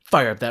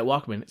Fire up that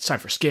Walkman, it's time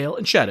for Scale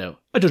and Shadow,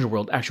 a Dungeon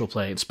World actual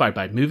play inspired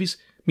by movies,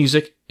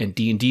 music, and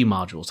D&D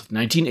modules of the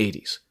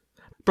 1980s.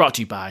 Brought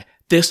to you by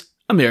This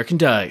American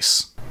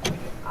Dice.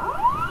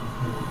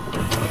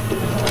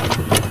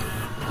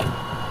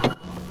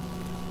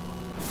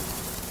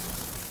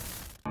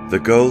 The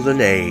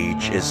Golden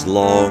Age is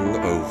long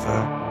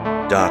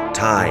over. Dark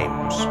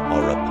times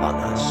are upon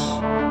us.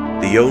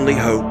 The only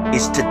hope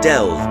is to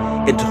delve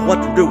into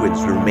what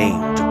ruins remain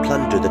to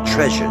plunder the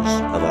treasures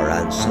of our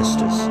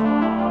ancestors.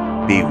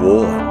 Be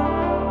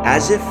warned,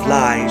 as if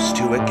flies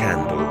to a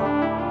candle,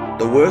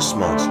 the worst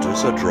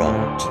monsters are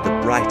drawn to the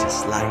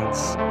brightest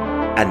lights,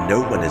 and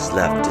no one is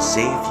left to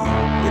save you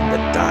in the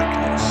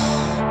darkness.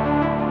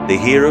 The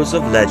heroes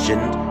of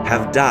legend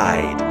have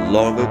died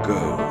long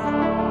ago.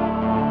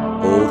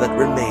 All that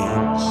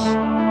remains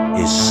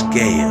is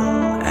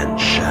Scale and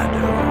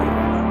Shadow.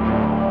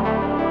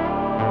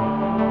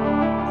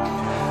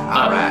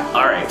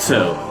 Alright,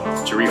 so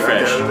to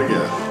refresh,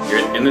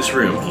 you're in this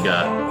room. You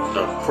got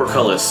a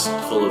portcullis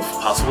full of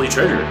possibly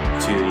treasure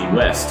to the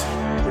west.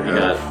 You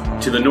got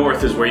to the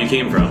north is where you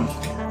came from.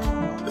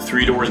 The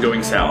 3 doors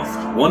going south,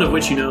 one of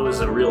which you know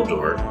is a real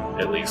door,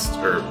 at least,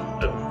 or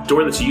a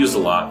door that's used a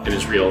lot and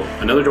is real.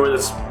 Another door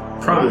that's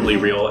probably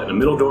real, and a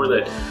middle door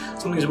that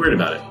something's weird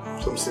about it.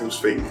 Some seems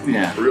fake.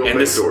 Yeah. Real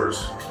fake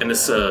doors. And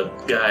this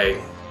guy,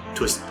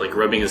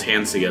 rubbing his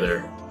hands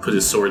together, put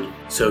his sword.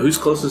 So who's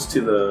closest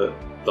to the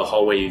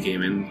hallway you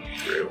came in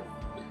through?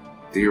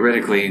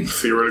 Theoretically,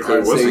 wasn't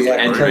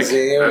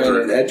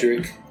Kazir and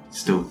Edric.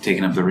 Still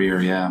taking up the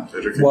rear, yeah.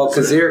 Well,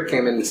 Kazir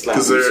came in and slapped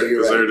me, so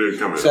you're right. did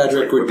come in.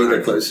 Cedric would be the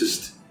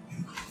closest.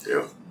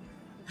 Yeah.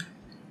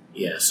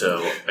 Yeah,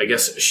 so I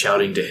guess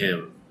shouting to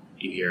him,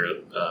 you hear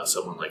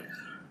someone like,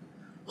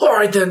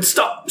 "Alright then,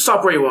 stop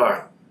where you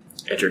are."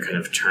 Edric kind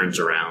of turns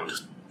around,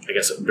 I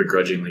guess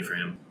begrudgingly for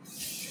him.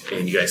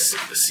 And you guys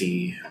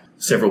see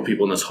several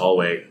people in this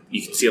hallway.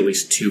 You can see at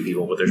least 2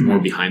 people, but there's more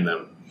behind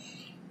them.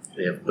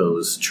 They have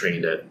bows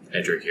trained at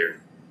Edric here.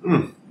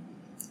 What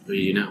do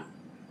you know?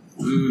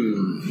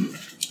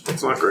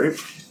 That's not great.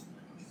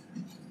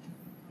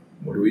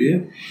 What do we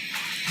do?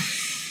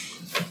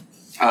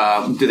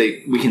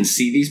 We can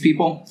see these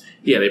people?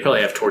 Yeah, they probably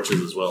have torches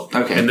as well.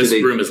 Okay. And this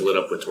room is lit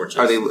up with torches.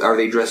 Are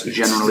they dressed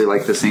generally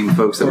like the same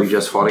folks that we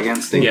just fought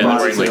against? Yeah,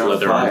 they're wearing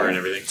leather armor and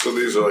everything. So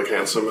these are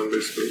handsome men,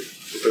 basically,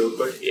 what they look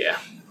like? Yeah.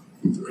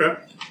 Okay.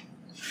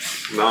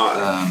 Not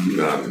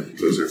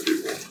lizard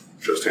people.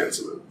 Just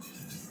handsome men.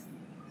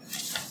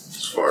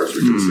 As far as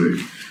we can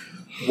see.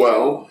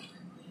 Well,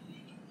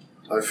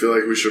 I feel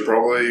like we should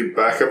probably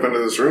back up into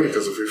this room,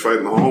 because if we fight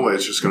in the hallway,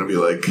 it's just going to be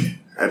like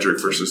Edric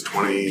versus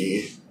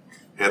 20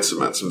 handsome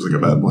men. Seems like a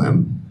bad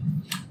plan.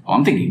 Well,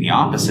 I'm thinking the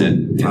opposite,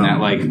 in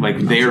that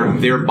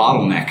they're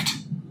bottlenecked.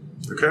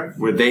 Okay.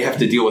 Where they have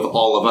to deal with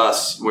all of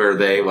us, where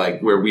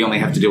we only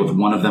have to deal with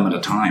one of them at a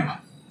time.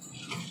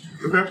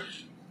 Okay.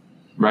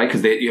 Right?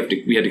 Because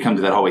we had to come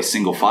to that hallway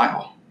single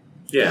file.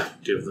 Yeah.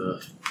 Do the...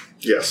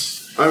 Yes.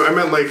 I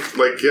meant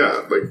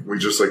we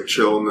just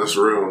chill in this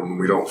room.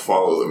 We don't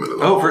follow them into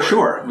the hallway. For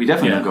sure. We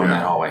definitely don't go in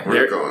that hallway.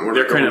 We're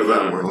not going to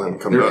them. We're letting them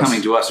come to us. They're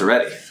coming to us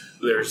already.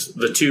 There's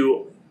the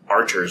 2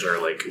 archers are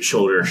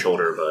shoulder to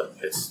shoulder, but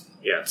it's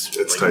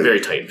tight. very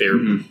tight.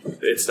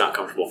 It's not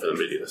comfortable for them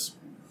to do this.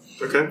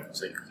 Okay.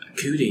 It's like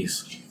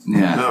cooties.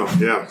 Yeah. Oh,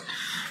 yeah.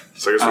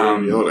 So I guess we're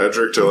going to yell at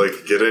Edric to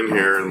get in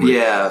here and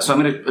so I'm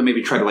going to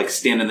maybe try to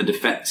stand in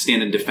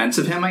defense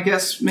of him, I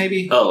guess,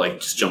 maybe. Oh,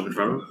 just jump in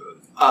front of him?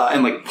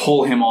 And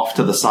pull him off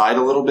to the side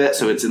a little bit,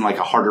 so it's in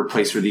a harder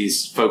place for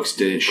these folks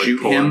to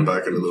shoot pull him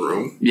back into the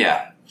room.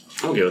 Yeah.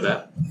 I'm okay with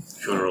that.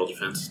 If you want to roll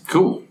defense.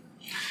 Cool.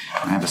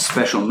 I have a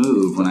special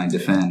move when I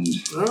defend.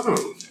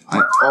 Oh.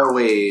 I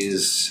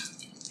always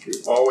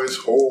hold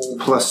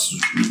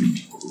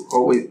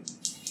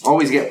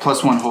always get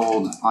 +1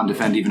 hold on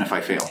defend, even if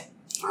I fail.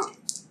 Oh.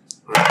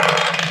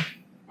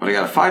 But I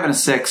got a 5 and a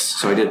 6,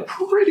 so I did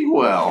pretty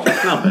well.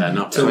 Not bad.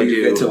 So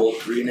you get to hold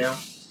 3 now?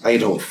 I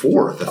get to hold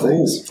 4 of the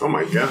things. Oh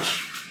my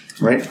gosh.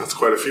 Right? That's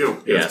quite a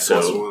few. Yeah,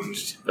 so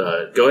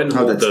go ahead and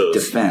hold those.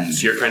 Defend.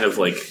 So you're kind of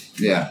in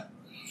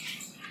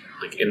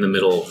the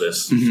middle of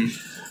this. Mm-hmm.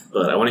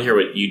 But I want to hear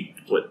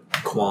what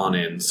Quan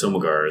and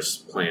Somagar's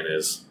plan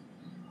is.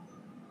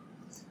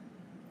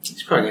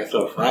 He's probably going to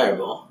throw a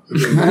fireball.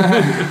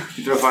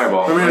 Throw a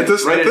fireball. I mean, at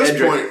this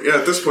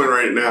point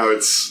right now,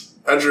 it's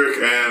Edric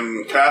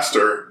and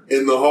Castor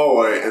in the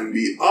hallway, and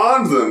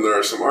beyond them there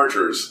are some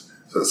archers.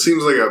 So it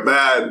seems like a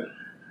bad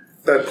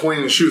point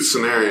and shoot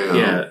scenario,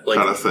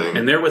 kind of thing.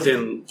 And they're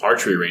within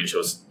archery range,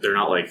 so they're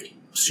not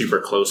super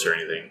close or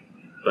anything.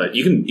 But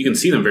you can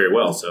see them very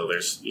well, so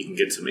you can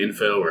get some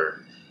info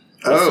or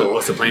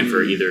what's the plan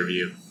for either of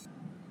you?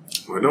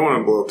 Well, I don't want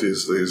to blow up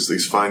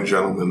these fine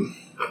gentlemen.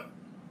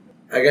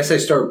 I guess I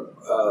start.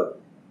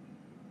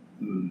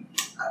 I'm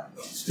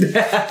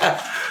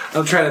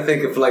trying to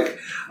think of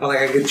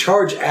I could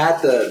charge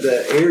at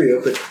the area,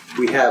 but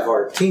we have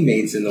our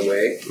teammates in the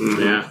way.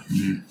 Mm-hmm. Yeah.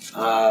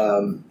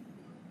 Mm-hmm.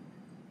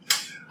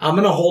 I'm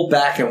going to hold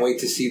back and wait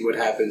to see what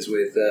happens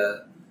with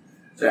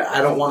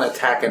I don't want to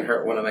attack and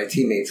hurt one of my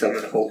teammates. I'm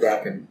going to hold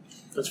back and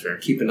That's fair.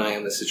 keep an eye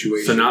on the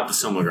situation. So not the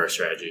Silmagar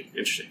strategy.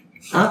 Interesting.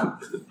 Huh?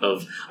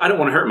 I don't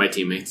want to hurt my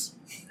teammates.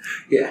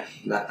 Yeah,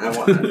 I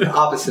want the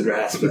opposite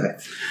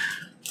aspect.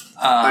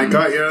 I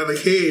got you out of the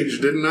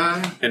cage, didn't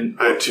I? And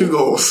I had 2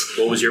 goals.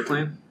 What was your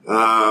plan?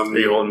 Are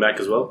you holding back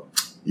as well?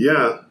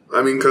 Yeah.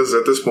 I mean, because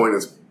at this point,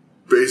 it's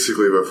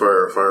basically the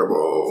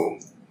fireball.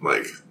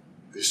 Like,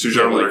 these 2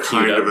 gentlemen are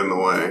kind of in the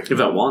way. If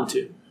I want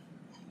to.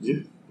 Yeah,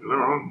 you're not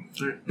wrong.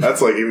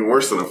 That's like even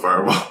worse than a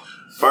fireball.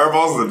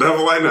 Fireball's the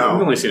devil I know.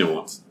 I've only seen it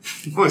once.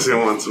 I've only seen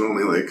it once and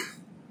only like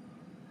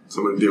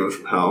someone demon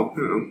from hell.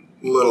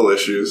 Little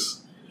issues.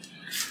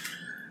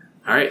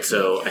 Alright,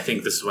 so I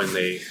think this is when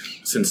they,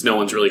 since no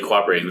one's really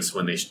cooperating, this is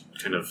when they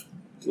kind of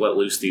let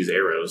loose these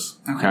arrows.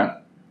 Okay.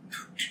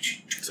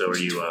 So are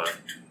you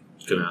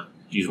going to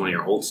use one of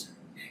your holds?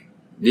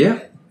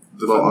 Yeah.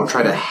 Well, I'll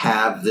try to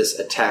have this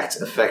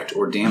attack's effect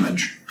or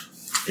damage.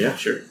 Yeah,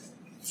 sure.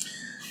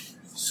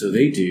 So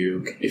they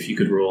do, if you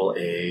could roll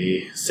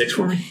a 6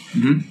 for me.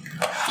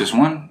 Mm-hmm. Just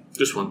one?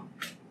 Just one.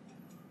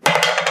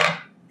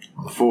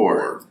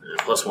 4.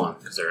 Plus 1,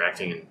 because they're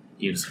acting in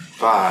unison.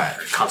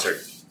 5. Concert.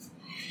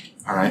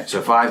 All right,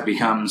 so 5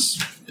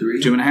 becomes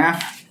 3.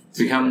 2.5.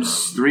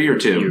 Becomes 3 or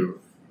 2. You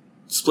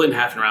split in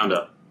half and round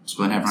up.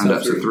 Split in half, round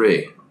up, so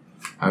 3.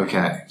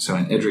 Okay, so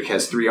Edric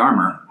has 3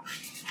 armor,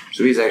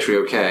 so he's actually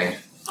okay.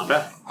 Not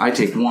bad. I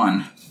take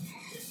 1,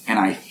 and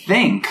I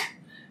think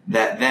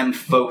that them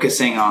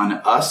focusing on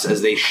us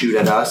as they shoot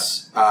at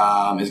us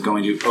is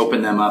going to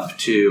open them up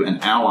to an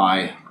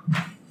ally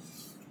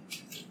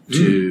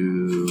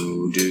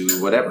to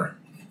do whatever.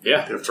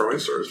 Yeah, You have throwing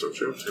stars, don't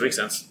you? that makes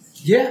sense.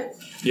 Yeah.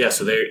 Yeah,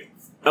 so they...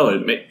 Oh,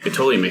 it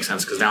totally makes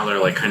sense, because now they're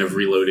like kind of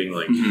reloading,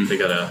 like they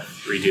gotta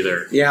redo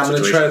their Yeah, I'm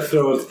going to situation. try to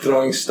throw a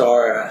throwing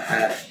star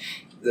at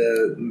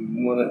the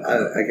one.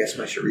 I guess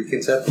my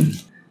shuriken set.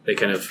 They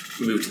kind of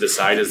move to the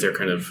side as they're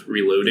kind of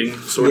reloading,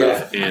 sort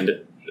of,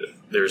 and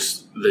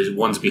there's the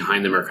ones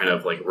behind them are kind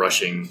of like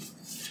rushing,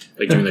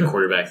 like doing the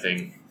quarterback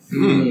thing.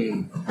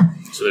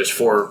 So there's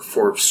four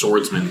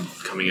swordsmen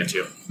coming at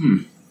you.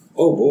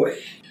 Oh boy!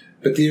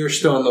 But they're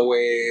still on the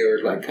way,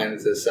 or like kind of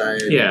to the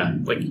side. Yeah,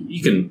 like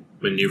you can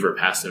maneuver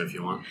past them if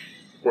you want,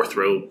 or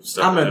throw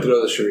stuff. I'm going at to them.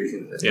 throw the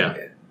shuriken. That's Yeah.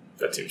 okay.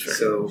 That seems fair.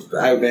 So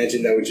I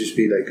imagine that would just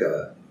be like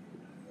a.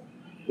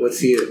 What's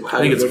the? I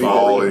think it's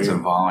volley. It's a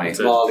volley. It's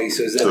a- Volley.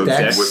 So is that So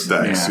Dex? with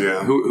Dex,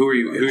 yeah. Who are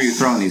you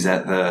throwing these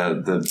at?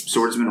 The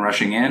swordsmen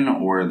rushing in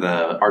or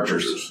the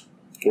archers?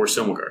 or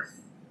Silmagar.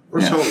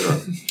 Where's Yeah.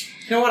 Helga?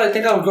 You know what? I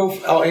think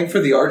I'll aim for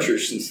the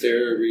archers since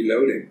they're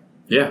reloading.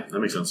 Yeah, that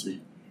makes sense to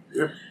me.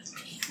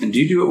 And do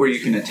you do it where you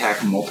can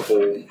attack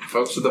multiple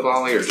folks with a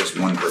volley or just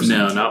one person?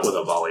 No, not with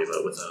a volley,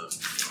 but with a.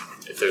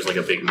 If there's like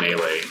a big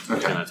melee, you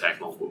Okay. can attack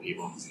multiple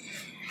people.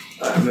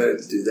 I'm going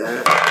to do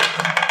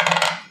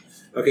that.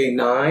 Okay,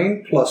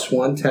 9 plus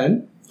 1,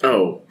 10.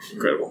 Oh,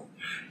 incredible!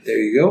 There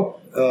you go.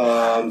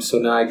 So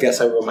now I guess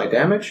I roll my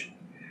damage.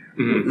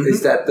 Mm-hmm.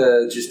 Is that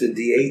just the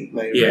D8?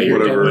 My Yeah, your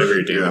Whatever. whatever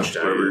your damage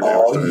Yeah, die. whatever.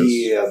 Oh damage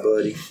dice. yeah,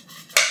 buddy.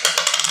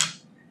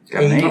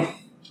 Got an 8.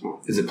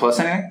 Is it plus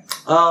anything?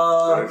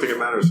 I don't think it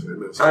matters.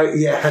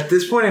 Yeah, at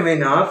this point it may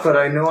not, but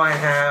I know I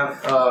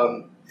have.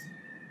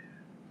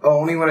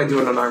 Only when I do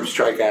an unarmed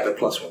strike, I have a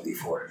plus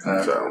 1d4.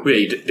 So. Yeah,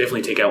 you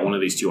definitely take out one of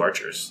these 2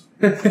 archers.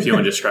 If you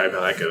want to describe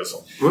how that goes.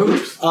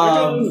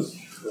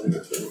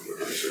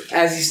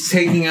 As he's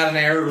taking out an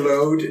arrow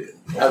load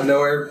out of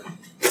nowhere,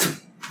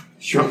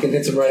 shuriken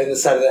hits him right in the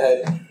side of the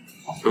head.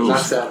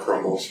 Knocks out.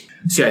 Crumbles.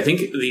 See, I think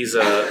these.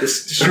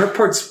 This sharp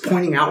part's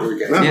pointing outward,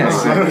 guys. No,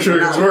 Yes. I'm not sure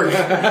it's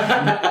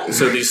working.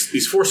 So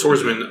these 4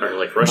 swordsmen are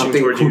like rushing I'm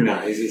thinking towards you,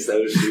 kunais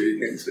instead of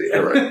shurikens. But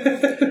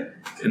yeah.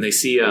 and they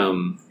see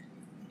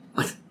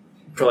like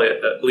probably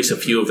at least a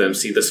few of them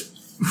see this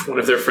one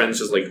of their friends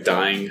just like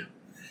dying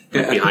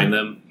behind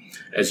them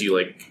as you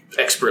like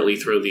expertly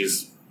throw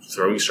these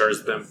throwing stars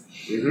at them,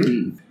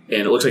 and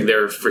it looks like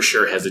they're for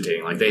sure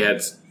hesitating. Like they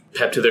had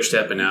pep to their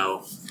step, and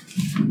now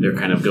they're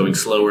kind of going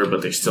slower,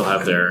 but they still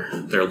have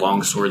their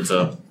long swords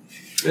up.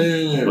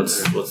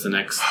 What's the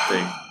next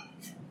thing?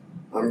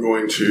 I'm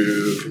going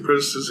to. Can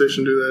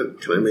prestidigitation do that?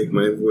 Can I make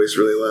my voice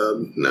really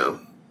loud? No.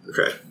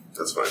 Okay,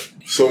 that's fine.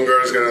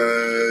 Silmgar is going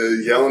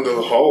to yell into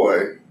the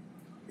hallway.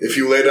 If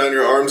you lay down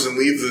your arms and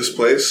leave this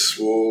place,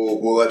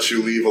 we'll let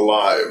you leave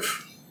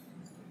alive.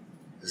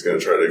 He's going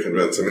to try to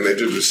convince. I mean, they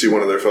did just see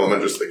one of their fellow men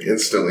just like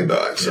instantly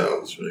die. So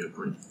That's really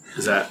important.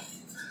 Is that?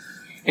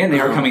 And they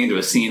are coming into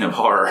a scene of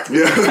horror.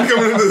 yeah, they're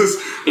coming into this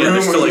Yeah, room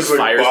there's still, with like, just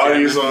fires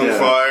bodies behind on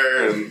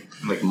fire and.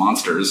 Like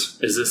monsters.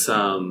 Is this?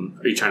 Are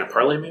you trying to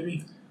parlay?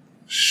 Maybe.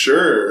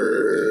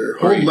 Sure.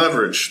 Hold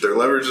leverage. Their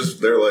leverage is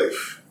their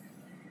life.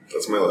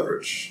 That's my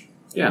leverage.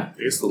 Yeah,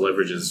 I guess the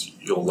leverage is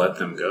you'll let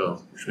them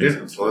go. Which makes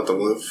sense. I'll let them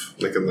live.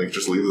 They can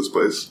just leave this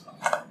place.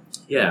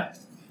 Yeah.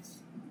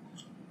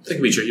 That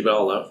can be tricky, but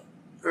I'll allow.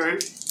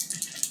 Alright.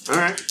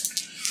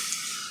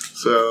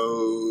 So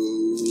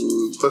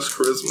plus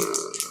charisma.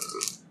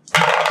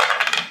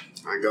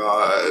 I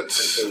got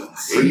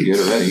Pretty good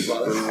already.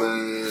 and then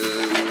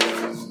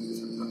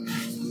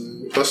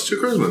plus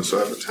 2 charisma, so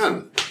I have a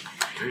 10.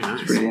 Very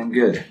nice. Pretty damn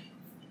good.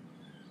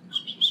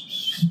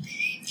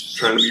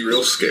 Trying to be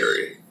real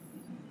scary.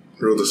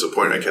 Real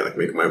disappointed I can't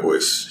make my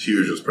voice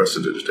huge with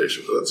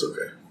prestidigitation, but that's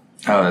okay.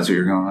 Oh, that's what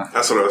you're going with?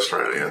 That's what I was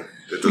trying to,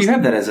 You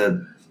have that as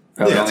a...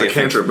 yeah, it's a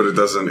cantrip, but it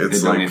doesn't...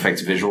 It only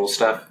affects visual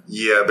stuff?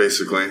 Yeah,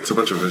 basically. It's a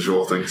bunch of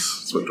visual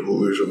things. It's a bunch of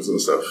illusions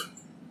and stuff.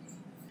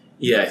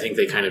 Yeah, I think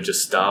they kind of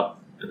just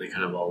stop, and they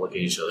kind of all look at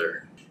each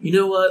other. You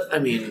know what? I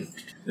mean,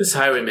 this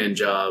highwayman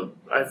job,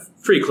 I'm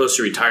pretty close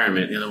to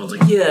retirement. The other one's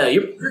like, yeah,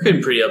 you're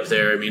getting pretty up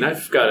there. I mean,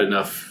 I've got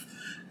enough,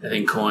 I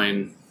think,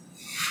 coin.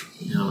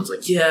 The other one's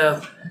like,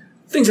 yeah,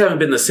 things haven't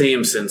been the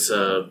same since,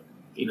 the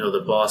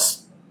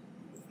boss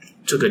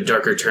took a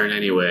darker turn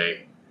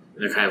anyway.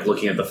 And they're kind of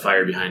looking at the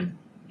fire behind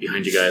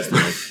you guys,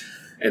 and,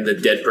 and the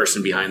dead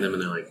person behind them,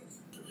 and they're like,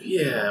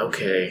 yeah,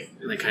 okay.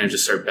 And they kind of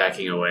just start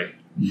backing away.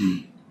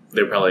 Mm-hmm.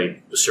 They're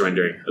probably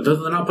surrendering.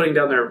 They're not putting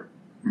down their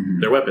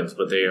weapons,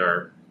 but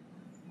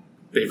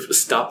they've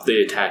stopped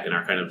the attack and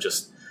are kind of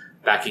just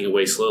backing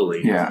away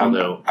slowly. Yeah,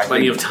 although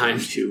plenty of time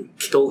to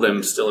kill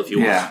them still if you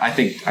want. Yeah, I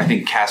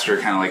think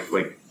Castor kind of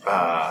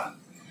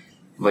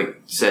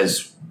like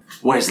says,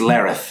 "Where's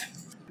Lareth?"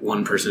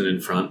 One person in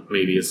front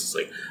maybe is just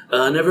like,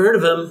 never heard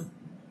of him,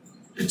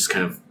 and just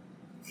kind of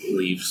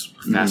leaves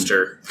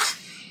faster.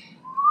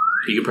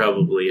 You could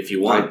probably, if you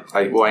want,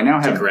 I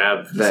now have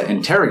grab the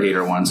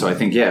interrogator one, so I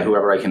think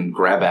whoever I can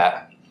grab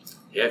at.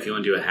 Yeah, if you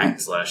want to do a hack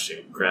and slash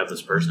to grab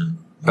this person.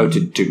 Oh,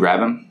 to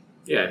grab him?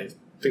 Yeah, I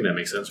think that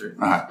makes sense, right?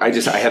 I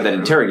have that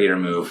interrogator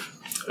move.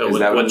 Oh,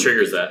 what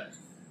triggers that?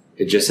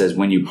 It just says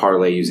when you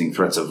parlay using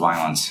threats of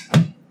violence.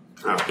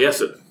 Oh, yeah,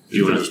 so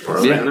you want to just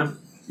parlay on them?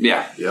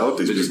 Yeah. Yell at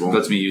these just people.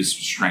 lets me use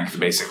strength,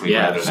 basically,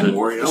 Yeah, rather than...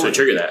 so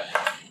trigger that.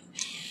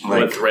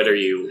 What threat are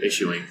you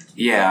issuing?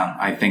 Yeah,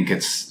 I think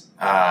it's...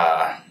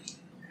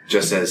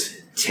 just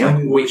says... Tell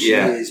me what she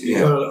is,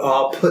 because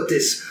I'll put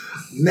this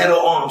metal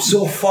arm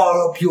so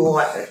far up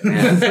your...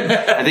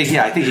 I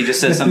think he just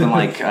says something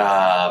like,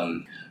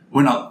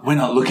 we're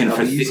not looking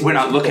for thieves.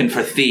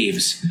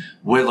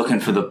 We're looking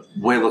for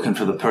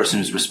the person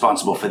who's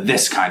responsible for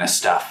this kind of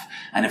stuff.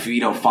 And if we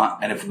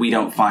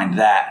don't find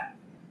that,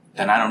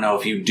 then I don't know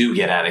if you do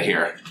get out of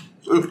here.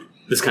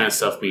 This kind of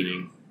stuff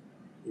meaning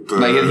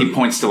he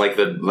points to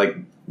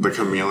the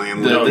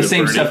chameleon. The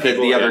same stuff that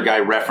people, the other guy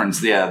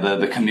referenced. Yeah,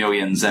 the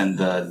chameleons and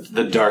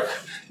the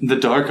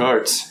dark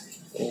arts.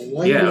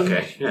 Yeah.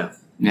 Okay. Yeah.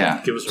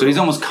 Yeah. So he's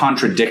almost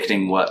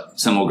contradicting what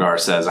Simulgar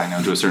says, I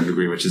know, to a certain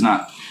degree, which is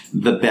not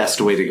the best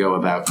way to go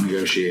about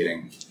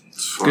negotiating.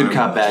 Good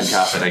cop, bad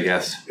cop it, I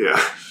guess.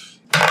 Yeah.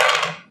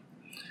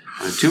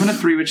 A 2 and a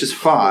 3, which is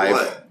 5.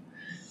 What?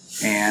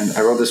 And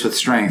I rolled this with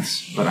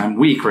strengths, but I'm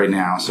weak right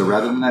now, so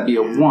rather than that be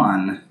a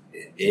 1,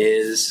 it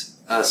is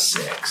a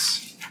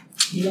 6.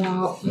 So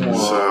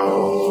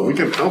we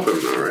can help him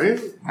though, right?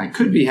 I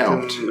could be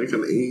helped. We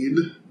can aid.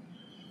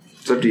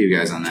 It's up to you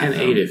guys on that.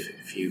 10-8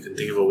 if you can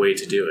think of a way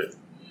to do it.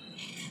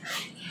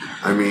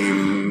 I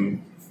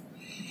mean,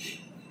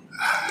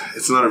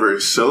 it's not a very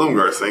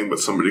Silumgar thing, but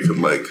somebody could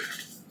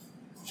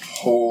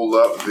hold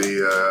up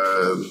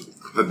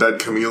the dead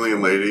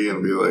chameleon lady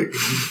and be like,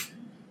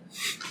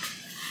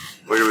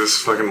 look at this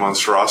fucking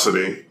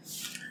monstrosity.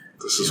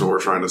 This is what we're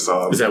trying to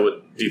stop.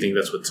 Do you think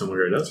that's what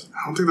Silumgar does?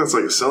 I don't think that's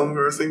a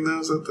Silumgar thing,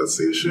 though. That's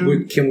the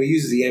issue? Can we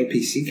use the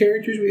NPC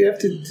characters we have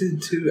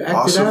to act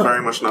Also it out?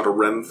 very much not a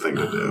Ren thing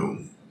to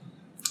do.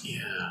 Yeah,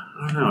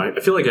 I don't know. I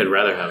feel like I'd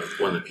rather have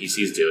one of the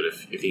PCs do it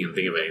if you can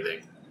think of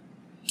anything.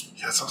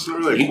 Yeah, it's also not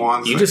really a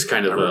Quan thing. You just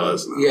kind of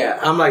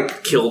I'm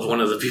like killed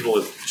one of the people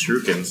with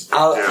shurikens.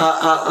 I'll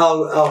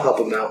help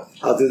him out.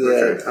 I'll do the.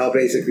 Okay. I'll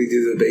basically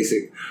do the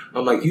basic.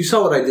 I'm like, you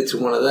saw what I did to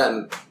one of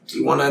them. Do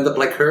you want to end up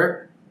like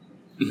her?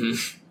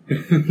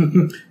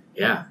 Mm-hmm.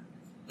 Yeah,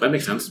 that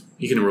makes sense.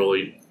 You can roll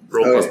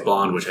plus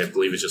bond, which I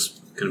believe is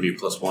just going to be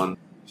 +1.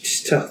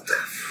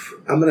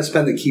 I'm going to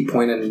spend the key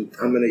point, and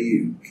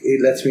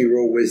it lets me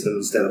roll wisdom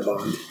instead of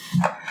bond.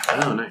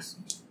 Oh, nice.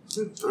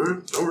 All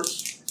right, that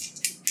works.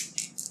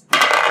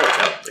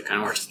 That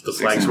kind of works. The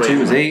flag's 2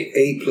 is 8.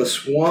 8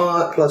 plus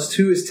 1 plus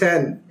 2 is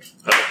 10.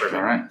 Oh, perfect.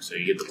 All right. So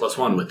you get the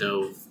 +1 with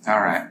no All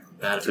right.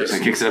 bad So effects.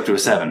 it kicks it up to a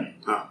 7.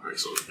 Oh,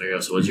 excellent. There you go.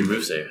 So what's your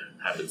move say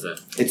happens then?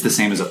 It's the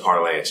same as a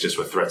parlay. It's just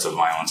with threats of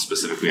violence.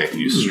 Specifically, I can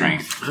use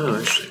strength. Oh,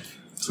 interesting.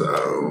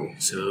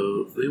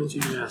 So able to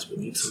ask, but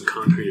need some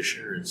concrete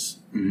assurance.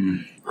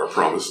 Mm-hmm. our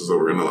promise is that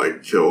we're going to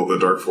kill the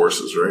dark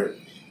forces, right?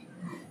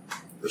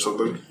 Or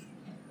something?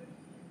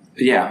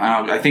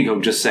 Yeah, I think he'll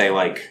just say,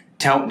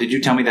 did you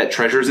tell me that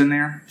treasure's in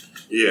there?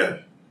 Yeah.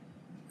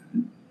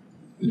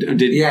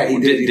 Did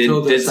He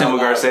told us out Simulgar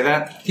loud. say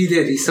that? He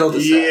did. He sold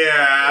us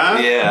Yeah.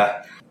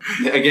 Yeah.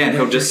 Again,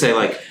 he'll just say,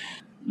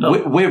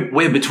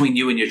 we're between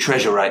you and your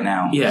treasure right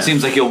now. Yeah.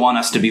 Seems like you'll want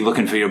us to be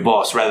looking for your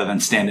boss rather than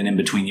standing in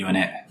between you and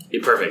it. Yeah,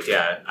 perfect.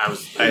 Yeah, I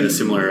had a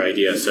similar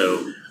idea.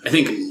 So I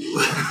think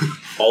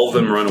all of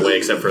them run away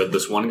except for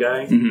this one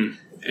guy. Mm-hmm.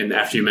 And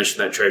after you mentioned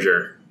that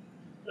treasure,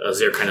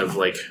 they're kind of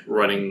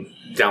running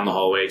down the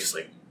hallway, just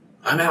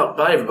I'm out.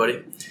 Bye,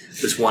 everybody.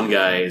 This one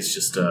guy is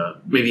just,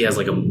 maybe he has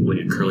like a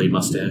curly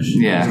mustache.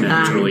 Yeah. He's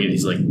kind of twirly, and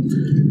he's like,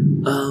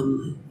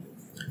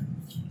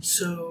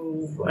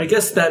 so I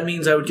guess that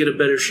means I would get a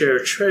better share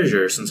of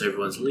treasure since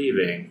everyone's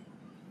leaving.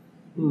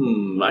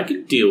 I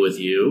could deal with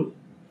you.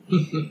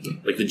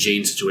 Like the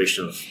Jane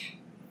situation of,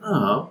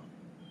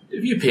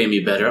 if you pay me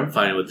better, I'm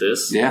fine with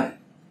this. Yeah.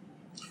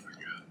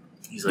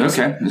 He's like,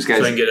 okay. This guy's...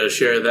 So I can get a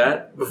share of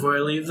that before I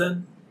leave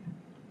then?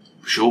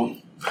 Sure.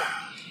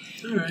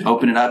 All right.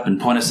 Open it up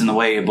and point us in the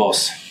way,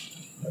 boss.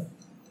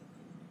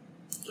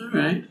 All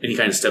right. And he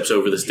kind of steps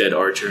over this dead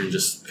archer and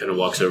just kind of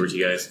walks over to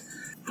you guys.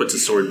 Puts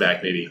his sword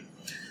back, maybe.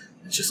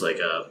 It's just like,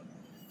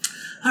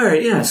 all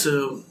right, yeah,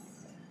 so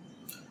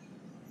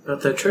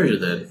about that treasure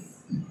then.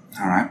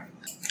 All right.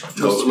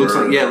 Looks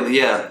like,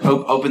 yeah.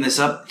 Open this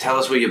up. Tell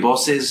us where your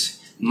boss is.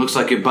 It looks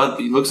like your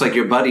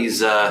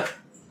buddies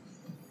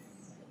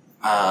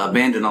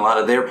abandoned a lot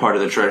of their part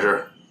of the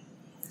treasure.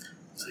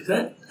 It's like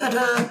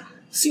that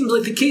seems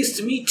like the case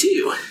to me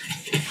too.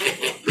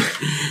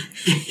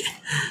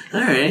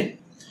 All right.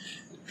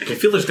 Like, I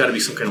feel there's got to be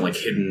some kind of like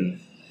hidden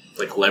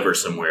like lever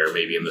somewhere,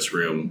 maybe in this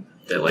room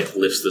that like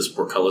lifts this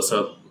portcullis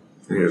up.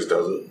 He just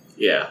does it.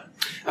 Yeah.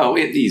 Oh,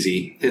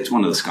 easy. It's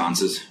one of the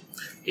sconces.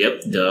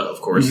 Yep. Duh.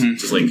 Of course.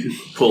 Just like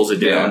pulls it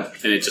down,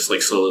 and it just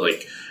like slowly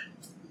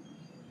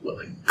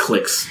like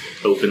clicks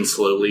open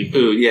slowly.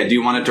 Ooh, yeah. Do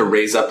you want it to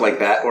raise up like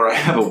that, or I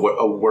have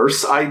a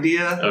worse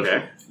idea?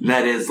 Okay.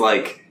 That is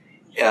like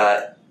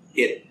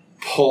it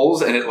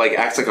pulls and it like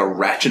acts like a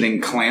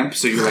ratcheting clamp.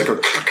 So you like a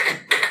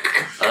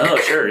Oh,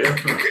 sure, yeah.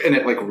 and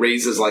it like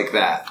raises like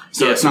that.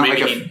 So yeah, it's so not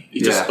maybe like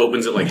he just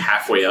opens it like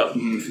halfway up.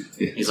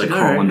 He's like,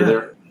 crawl under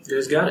there. You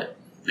guys got it.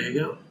 There you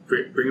go.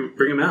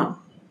 Bring him out.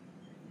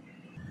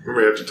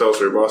 Remember, you have to tell us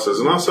where your boss is.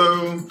 And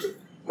also,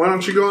 why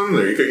don't you go in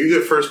there? You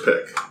get first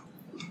pick.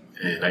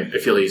 And I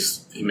feel he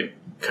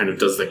kind of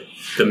does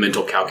the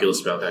mental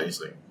calculus about that.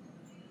 He's like,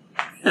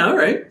 yeah, all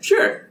right,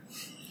 sure.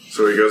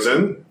 So he goes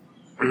in?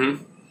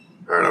 Mm-hmm.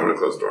 All right, I'm going to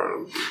close the door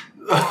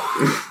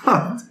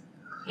on him.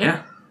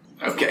 Yeah.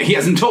 Okay, he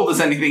hasn't told us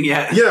anything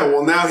yet. Yeah,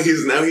 well, now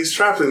he's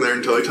trapped in there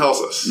until he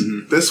tells us.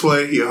 This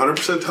way, he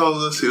 100%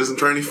 tells us. He doesn't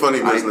try any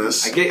funny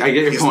business. I get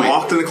your he's point. He's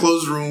locked in a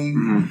closed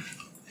room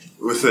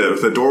with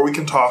a door we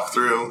can talk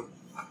through.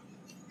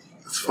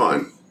 It's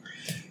fine.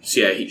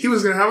 So yeah, he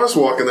was going to have us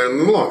walk in there and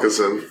then lock us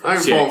in. I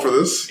ain't falling for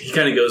this. He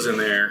kind of goes in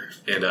there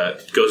and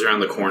goes around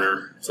the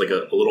corner. It's like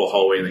a little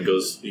hallway, and then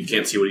goes. You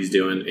can't see what he's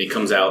doing. And he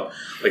comes out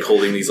like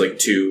holding these like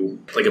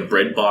two, like a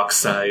bread box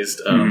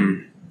sized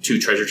two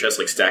treasure chests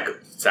like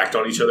stacked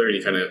on each other, and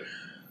he kind of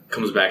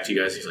comes back to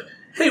you guys. He's like,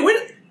 "Hey,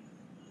 wait!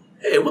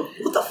 Hey, what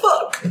the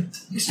fuck?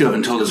 You still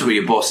haven't told us who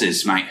your boss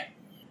is, mate."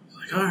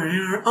 Like, all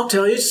right, I'll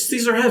tell you.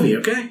 These are heavy,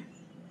 okay?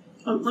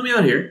 Let me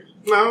out here.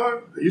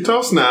 No, you tell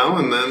us now,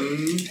 and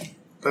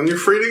then you're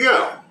free to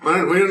go.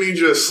 We don't need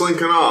you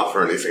slinking off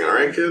or anything, all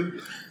right, kid?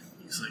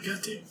 He's like,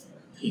 God damn.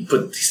 He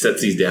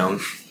sets these down,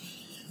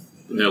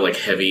 and they're like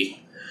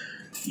heavy.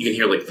 You can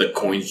hear like the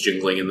coins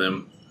jingling in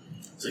them.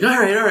 He's like,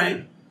 all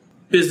right.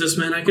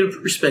 Businessman, I can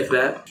respect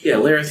that. Yeah,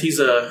 Lareth,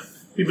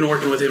 we've been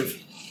working with him.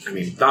 I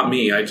mean, not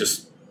me. I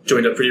just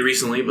joined up pretty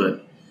recently,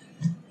 but,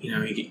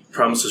 he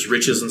promises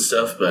riches and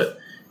stuff, but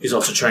he's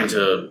also trying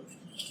to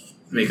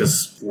make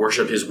us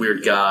worship his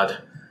weird god.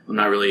 I'm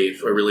not really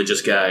a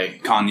religious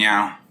guy.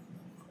 Kanyao.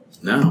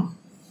 No.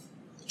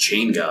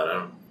 Chain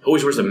god.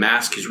 Always wears a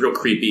mask. He's real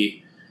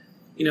creepy.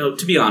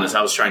 To be honest,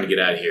 I was trying to get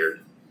out of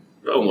here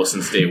almost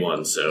since day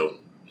one, so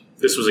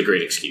this was a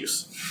great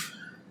excuse.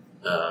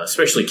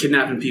 Especially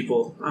kidnapping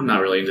people. I'm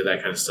not really into that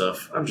kind of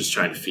stuff. I'm just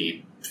trying to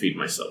feed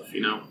myself,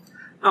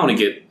 I want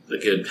to get a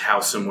good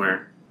house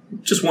somewhere.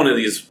 Just one of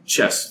these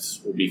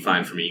chests will be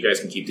fine for me. You guys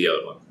can keep the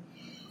other one.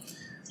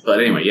 But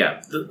anyway,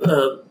 yeah.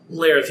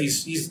 Lareth,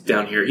 he's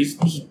down here. He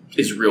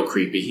is real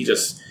creepy. He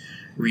just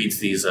reads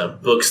these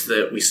books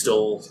that we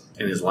stole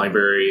in his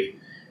library,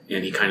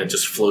 and he kind of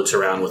just floats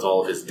around with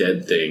all of his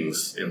dead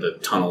things in the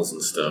tunnels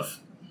and stuff.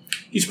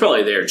 He's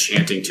probably there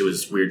chanting to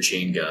his weird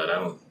chain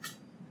god.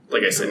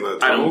 Like I said,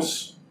 I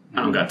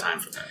don't got time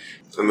for that.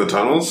 In the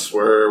tunnels?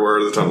 Where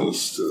are the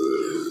tunnels?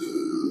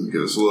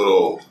 Give us a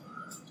little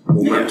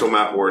mental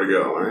map of where to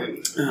go,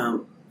 right?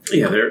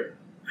 Yeah, they're...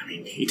 I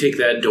mean, you take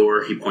that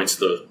door, he points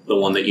to the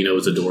one that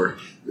is a door.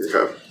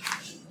 Okay.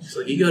 He's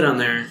like, you go down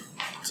there.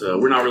 So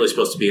we're not really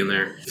supposed to be in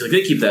there. He's like,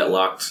 they keep that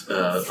locked.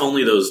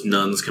 Only those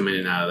nuns come in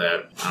and out of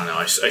that. I don't know.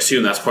 I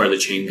assume that's part of the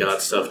chain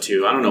god stuff,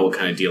 too. I don't know what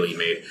kind of deal he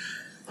made.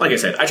 Like I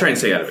said, I try and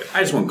stay out of it.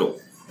 I just want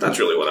gold. That's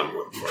really what I'm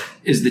looking for.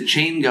 Is the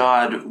chain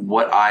god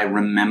what I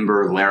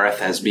remember Lareth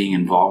as being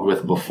involved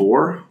with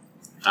before?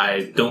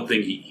 I don't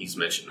think he's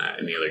mentioned that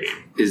in the other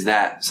game. Is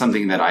that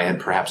something that I had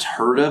perhaps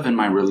heard of in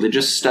my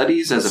religious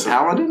studies as a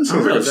paladin?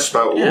 Sounds like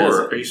spout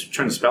lore. Are you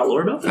trying to spout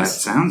lore about this? That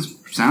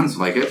sounds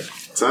like it.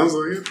 Sounds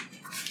like it.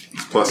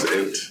 Plus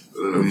int.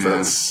 I don't know if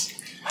that's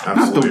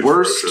not the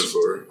worst.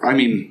 Or... I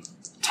mean,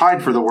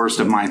 tied for the worst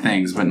of my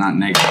things, but not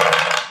negative.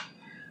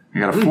 I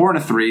got a 4 and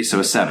a 3, so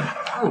a 7.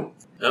 Oh.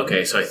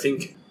 Okay, so I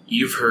think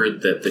you've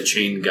heard that the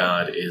chain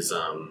god is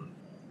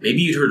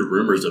maybe you'd heard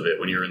rumors of it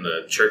when you were in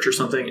the church or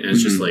something, and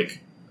it's just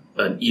like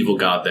an evil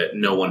god that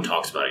no one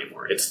talks about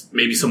anymore. It's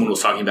maybe someone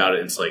was talking about it,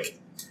 and it's like,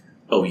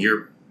 oh,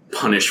 you're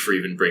punished for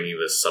even bringing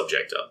this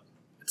subject up.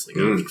 It's like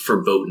a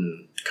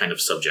verboten kind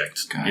of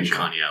subject in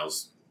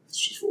Kanyao's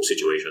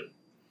situation.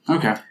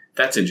 Okay.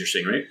 That's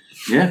interesting, right?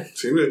 Yeah.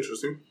 Seemed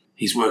interesting.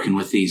 He's working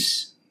with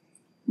these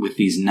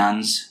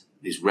nuns,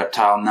 these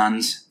reptile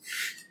nuns.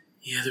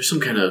 Yeah, there's some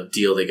kind of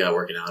deal they got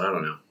working out. I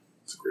don't know.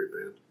 It's a great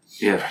band.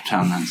 Yeah,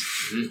 reptile nuns.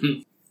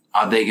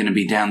 Are they going to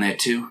be down there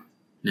too?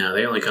 No,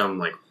 they only come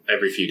like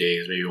every few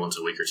days, maybe once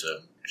a week or so,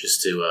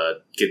 just to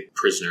get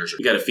prisoners.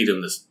 We got to feed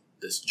them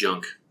this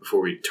junk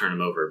before we turn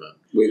them over. But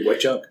Wait, what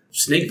junk?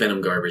 snake venom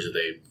garbage that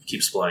they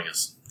keep supplying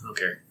us. I don't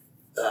care.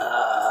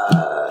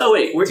 Oh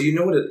wait, Do you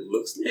know what it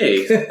looks like?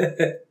 Hey,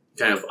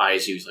 kind of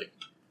eyes you. He's like,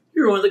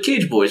 you were one of the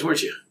cage boys,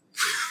 weren't you?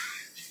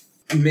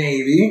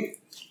 Maybe.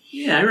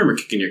 Yeah, I remember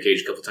kicking your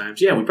cage a couple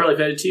times. Yeah, we probably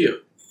fed it to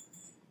you.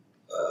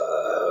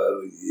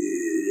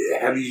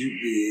 Have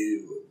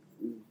you?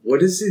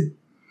 What is it?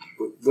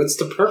 What's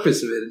the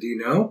purpose of it? Do you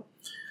know?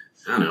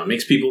 I don't know. It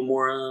makes people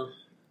more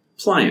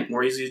pliant,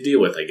 more easy to deal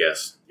with, I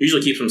guess.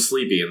 Usually keeps them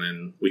sleepy, and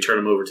then we turn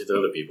them over to the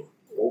other people.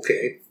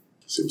 Okay.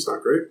 Seems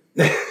not great.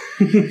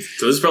 So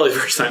this is probably the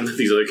first time that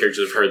these other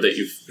characters have heard that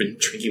you've been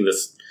drinking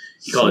this.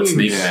 You call it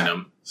snake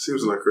venom.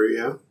 Seems not great,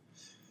 yeah.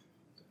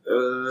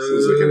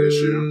 Seems like an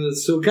issue.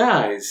 So,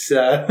 guys,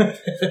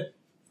 You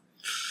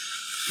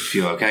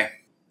feel okay?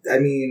 I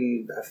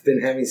mean, I've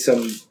been having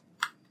some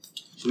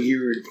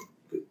weird.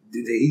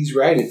 He's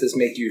right. It does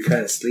make you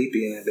kind of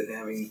sleepy, and I've been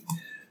having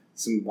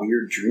some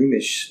weird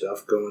dreamish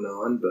stuff going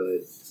on.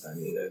 But I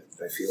mean,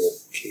 I feel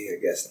okay,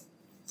 I guess,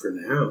 for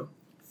now.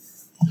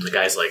 And the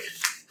guy's like,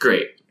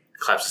 great.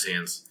 Claps his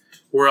hands.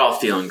 We're all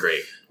feeling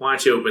great. Why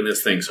don't you open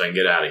this thing so I can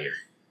get out of here?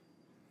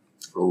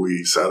 Are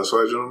we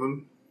satisfied,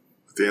 gentlemen?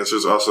 The answer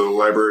is also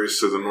libraries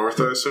to the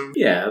north, I assume?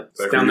 Yeah, it's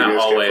Back down where you that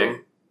guys came hallway.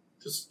 from?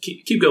 Just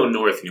keep going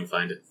north and you'll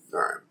find it.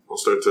 Alright, we'll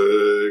start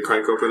to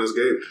crank open his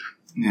gate.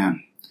 Yeah.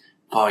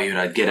 Paul,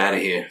 I'd get out of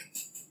here.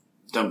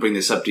 Don't bring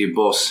this up to your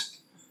boss.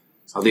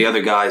 All the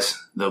other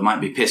guys, they might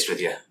be pissed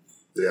with you.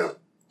 Yeah.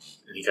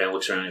 And he kind of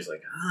looks around and he's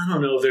like, I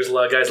don't know if there's a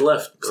lot of guys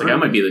left. Looks like I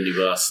might be the new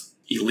boss.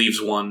 He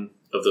leaves one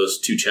of those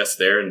two chests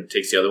there and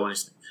takes the other one.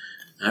 He's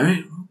like, all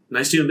right, well,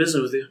 nice doing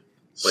business with you.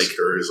 Like,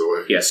 scurries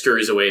away. Yeah,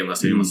 scurries away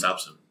unless anyone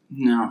stops him.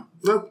 No.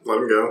 No, let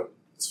him go.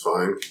 It's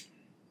fine.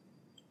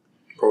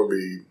 Probably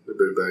be a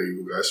bit bad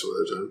evil guy some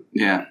other time.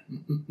 Yeah.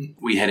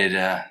 We headed,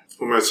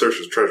 We might search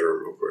his treasure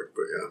room real quick,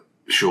 but yeah.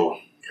 sure.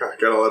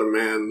 Gotta let a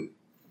man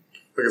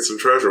look at some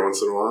treasure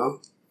once in a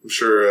while. I'm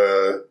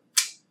sure,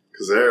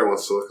 Kazare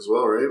wants to look as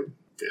well, right?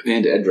 Yeah.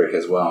 And Edric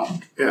as well.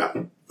 Yeah.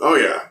 Oh,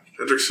 yeah.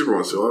 Edric super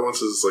wants to. All he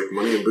wants is, like,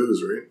 money and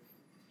booze, right?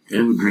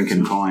 Food, drink,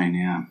 and coin,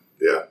 yeah.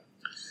 Yeah.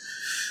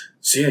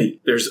 So yeah,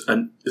 this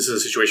is a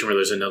situation where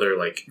there's another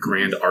like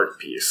grand art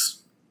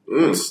piece.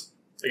 Mm.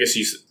 I guess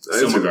you, I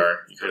didn't see Silmagar,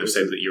 you kind of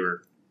said that you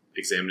were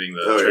examining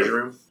the Oh, treasure yeah.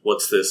 room.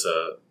 What's this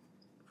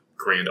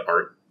grand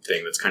art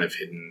thing that's kind of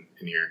hidden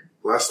in here?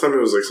 Last time it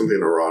was, like, something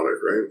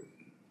erotic, right?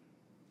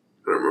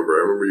 I don't remember.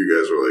 I remember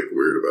you guys were, like,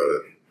 weird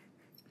about it.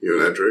 You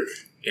and Edric.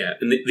 Yeah,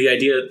 and the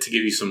idea, to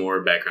give you some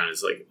more background,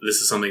 is like this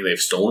is something they've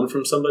stolen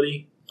from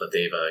somebody, but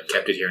they've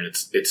kept it here, and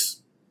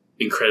it's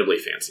incredibly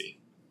fancy.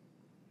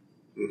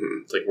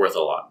 Mm-hmm. It's like worth a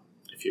lot.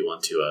 If you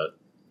want to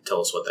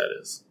tell us what that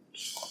is,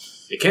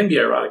 it can be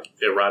erotic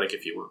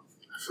if you want.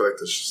 I feel like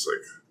that's just,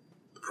 like,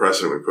 the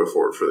precedent we put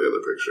forward for the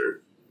other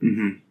picture.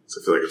 Mm-hmm.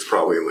 So I feel like it's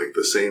probably in, like,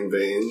 the same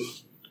vein.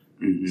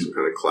 Mm-hmm. Some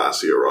kind of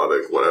classy,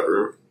 erotic,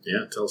 whatever.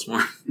 Yeah, tell us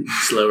more.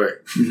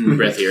 Slower, Mm-hmm.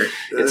 breath here.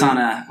 It's on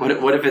a,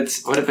 what if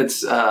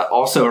it's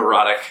also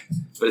erotic,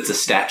 but it's a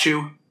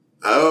statue?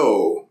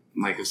 Oh.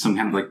 Like some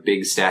kind of like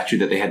big statue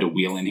that they had to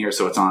wheel in here,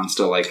 so it's on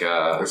still like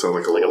That sounds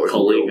like a Like a little, like,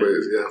 pulley.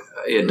 wheelbase,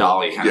 yeah. a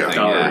dolly kind of thing.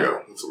 dolly. There Yeah. you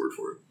go. That's the word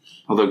for it.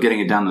 Although getting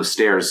it down those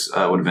stairs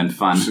would have been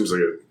fun. Seems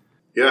like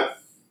yeah.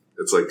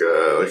 It's like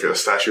a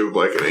statue of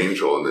like an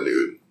angel and the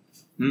nude.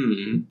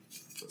 Mm-hmm.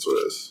 That's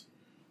what it is.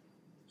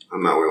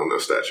 I'm not wheeling no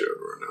statue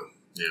over right now.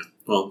 Yeah.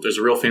 Well, there's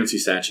a real fancy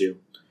statue,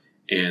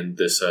 and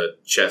this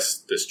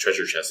chest, this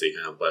treasure chest that you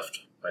kind of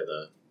left by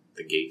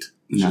the gate.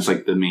 And that's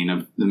like the main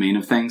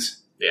of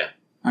things. Yeah.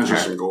 Just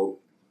Okay. some gold.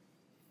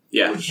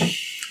 Yeah.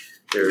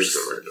 There's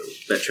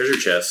that treasure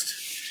chest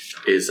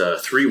is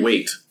 3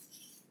 weight,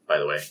 by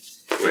the way.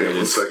 Wait It one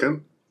is-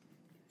 second.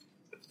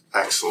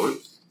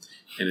 Excellent.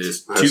 And it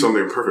is I have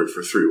something perfect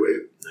for 3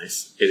 weight.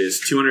 nice. It is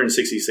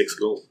 266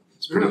 gold.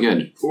 It's pretty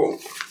good. Cool.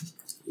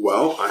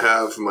 Well, I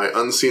have my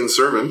unseen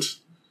servant,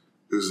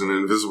 who's an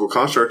invisible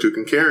construct who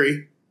can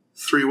carry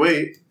 3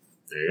 weight,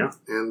 There you go.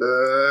 and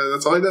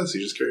that's all he does. He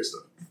just carries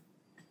stuff.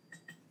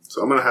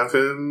 So I'm going to have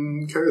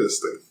him carry this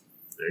thing.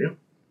 There you go.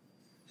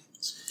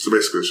 So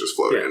basically it's just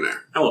floating Yeah. in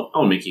there.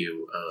 I'll make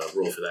you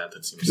roll for that.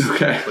 That seems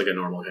Okay. like a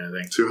normal kind of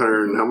thing.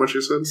 200 and how much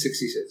you said?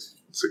 66.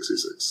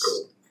 66.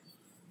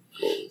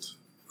 Gold.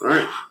 All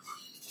right.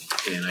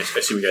 And I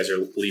assume you guys are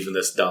leaving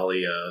this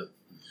dolly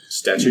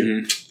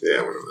statue. Mm-hmm.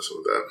 Yeah, we're not messing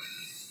with that.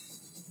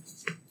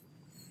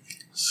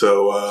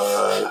 So,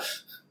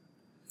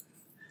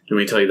 Do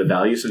we tell you the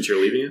value since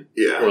you're leaving it?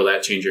 Yeah. Or will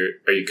that change your...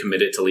 Are you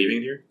committed to leaving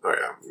it here? Oh,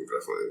 yeah. I'm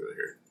definitely leaving it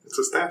here. It's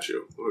a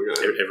statue.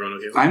 Everyone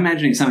okay with I'm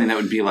imagining something that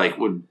would be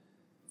would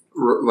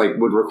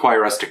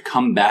require us to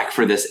come back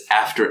for this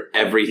after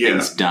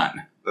everything's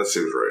done. That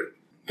seems right.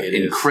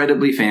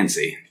 Incredibly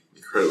fancy.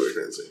 Incredibly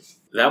fancy.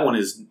 That one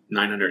is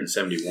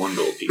 971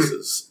 gold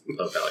pieces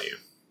of value,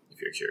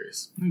 if you're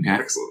curious. Okay.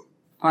 Excellent.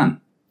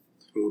 Fun.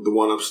 The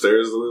one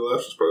upstairs that we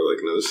left was probably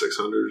like another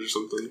 600 or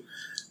something.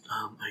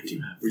 I do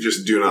have... We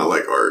just do not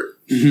like art.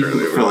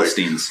 Apparently, we're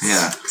Philistines.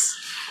 Yeah.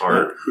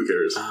 Art? Who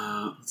cares?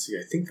 Let's see.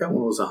 I think that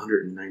one was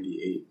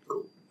 198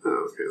 gold. Oh,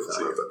 okay. That's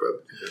not that bad.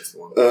 That's the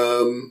one.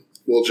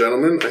 Well,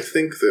 gentlemen, I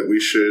think that we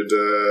should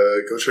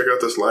go check out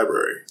this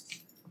library.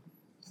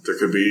 There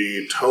could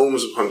be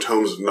tomes upon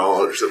tomes of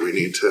knowledge that we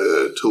need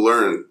to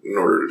learn in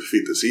order to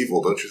defeat this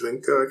evil, don't you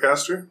think,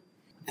 Castor?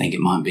 I think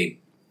it might be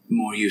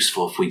more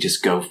useful if we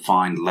just go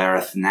find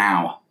Lareth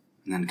now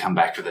and then come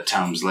back for the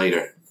tomes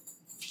later.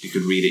 You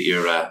could read at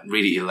your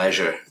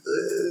leisure.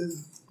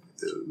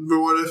 But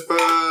what if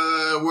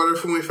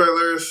when we fight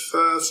Lareth,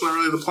 it's not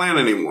really the plan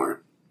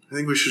anymore? I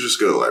think we should just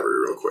go to the library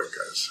real quick,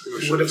 guys.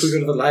 What if we go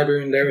to the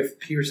library and Lareth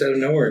appears out of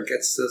nowhere and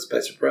gets us by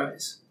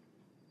surprise?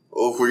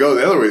 Well, if we go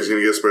the other way, he's going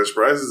to get us by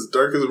surprise. As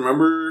dark as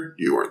remember,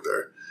 you weren't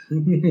there.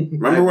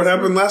 Remember what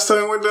happened last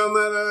time we went down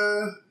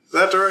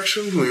that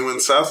direction? We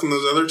went south in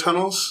those other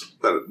tunnels?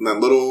 That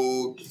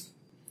little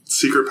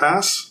secret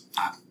pass?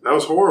 That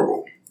was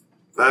horrible.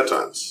 Bad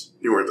times.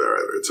 You weren't there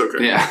either. It's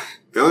okay. Yeah.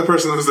 The only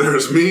person that was there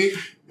is me,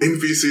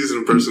 NPCs,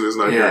 and a person who's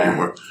not here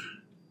anymore.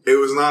 It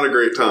was not a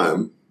great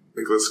time.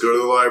 Like, let's go to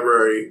the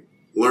library,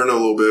 learn a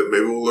little bit.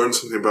 Maybe we'll learn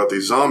something about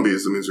these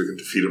zombies. That means we can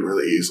defeat them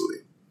really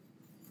easily.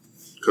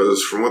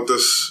 Because from what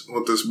this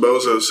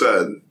bozo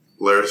said,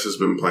 Lareth has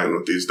been playing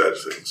with these dead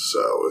things.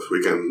 So if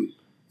we can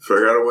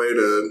figure out a way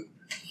to,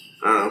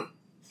 I don't know,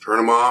 turn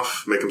them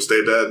off, make them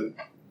stay dead,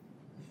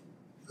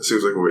 that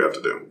seems like what we have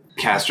to do.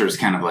 Castor's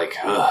kind of like,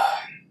 ugh.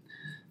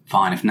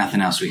 Fine, if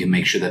nothing else, we can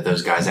make sure that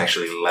those guys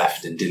actually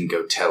left and didn't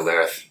go tell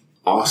Lareth.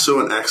 Also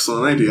an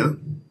excellent idea.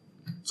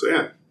 So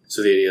yeah.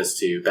 So the idea is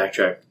to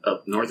backtrack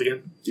up north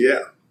again? Yeah.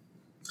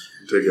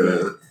 Take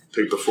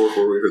the fork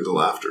where we heard the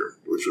laughter,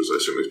 which was, I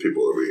assume, these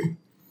people that we...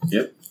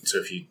 Yep. So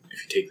if you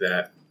take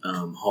that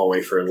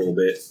hallway for a little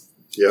bit,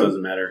 Yep.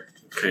 doesn't matter.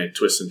 Kind of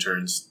twists and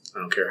turns. I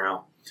don't care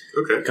how.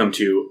 Okay. You come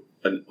to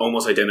an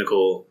almost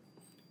identical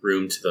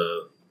room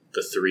to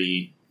the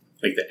three,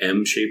 like the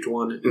M-shaped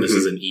one, and this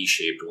is an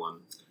E-shaped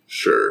one.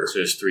 Sure. So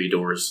there's 3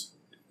 doors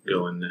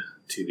going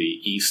to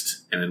the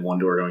east, and then 1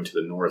 door going to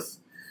the north.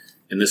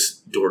 And this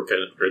door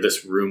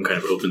this room kind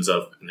of opens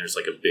up, and there's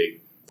like a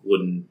big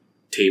wooden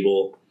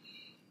table,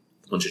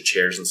 a bunch of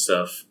chairs and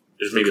stuff.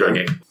 There's maybe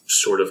like a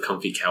sort of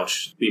comfy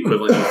couch, the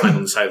equivalent you find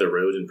on the side of the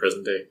road in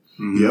present day.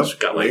 Yep. It's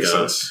got like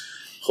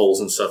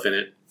holes and stuff in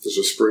it. There's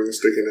a spring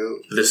sticking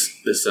out. This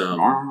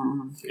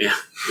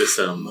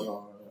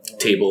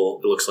table.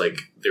 It looks like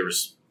there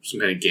was some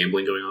kind of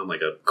gambling going on,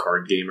 like a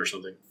card game or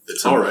something.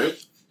 All right.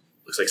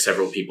 Looks like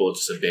several people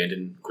just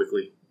abandoned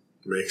quickly.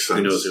 Makes sense.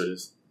 Who knows who it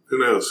is? Who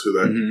knows who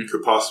that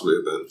could possibly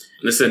have been?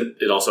 And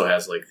it also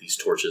has like these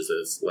torches that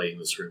it's lighting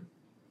this room.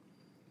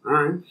 All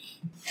right.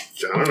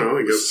 I don't know.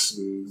 I guess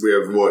we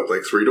have what,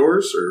 like 3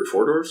 doors or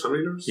 4 doors? How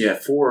many doors? Yeah,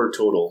 4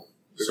 total.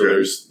 So Okay.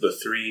 there's the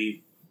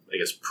 3, I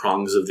guess,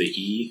 prongs of the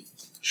E.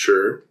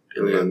 Sure.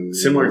 And then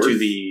similar to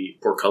the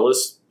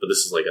portcullis, but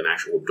this is like an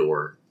actual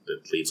door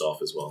that leads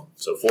off as well.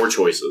 So 4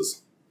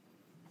 choices.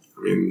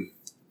 I mean,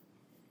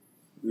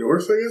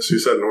 north, I guess? You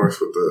said north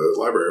with the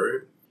library,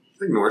 right? I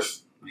think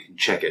north. We can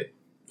check it.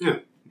 Yeah.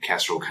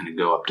 Castor will kind of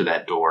go up to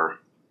that door,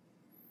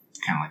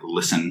 kind of like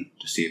listen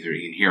to see if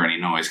he can hear any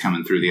noise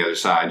coming through the other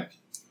side.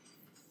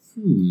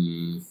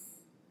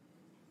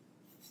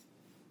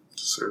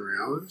 Certain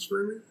realities,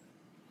 maybe?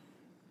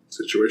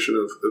 Situation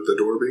of the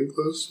door being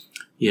closed?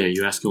 Yeah,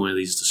 you asking one of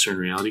these discern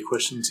reality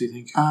questions, you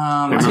think?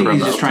 I think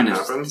he's just trying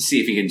happen? to see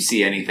if he can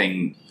see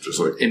anything Just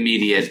like,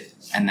 immediate,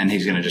 and then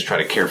he's going to just try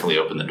to carefully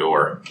open the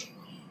door.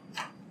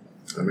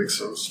 that makes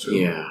sense, too.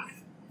 Yeah.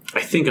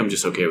 I think I'm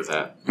just okay with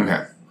that.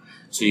 Okay.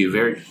 So you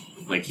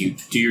you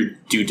do your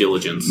due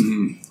diligence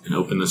and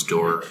open this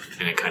door,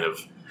 and it kind of,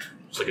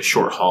 it's like a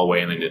short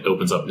hallway, and then it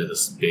opens up into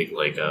this big,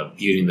 like,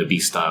 Beauty and the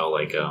Beast style,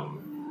 like,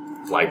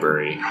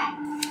 library.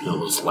 You know,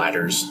 those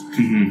ladders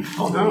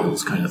on the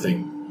wheels kind of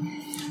thing.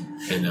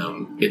 And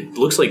it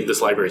looks like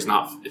this library is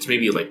it's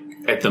maybe like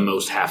at the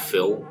most half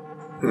fill.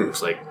 It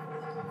looks like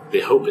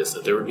the hope is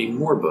that there would be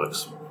more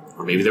books,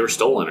 or maybe they were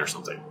stolen or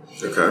something.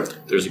 Okay.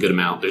 There's a good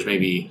amount. There's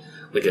maybe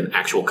like an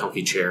actual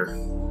comfy chair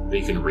that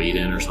you can read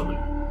in or something.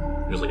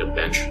 There's like a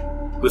bench.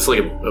 This is like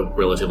a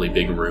relatively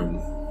big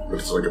room. But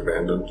it's like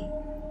abandoned.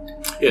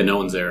 Yeah, no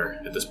one's there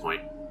at this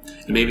point.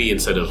 And maybe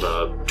instead of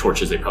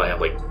torches, they probably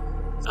have like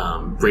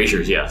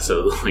braziers. Yeah,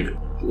 so like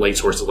light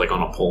sources like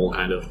on a pole,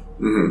 kind of.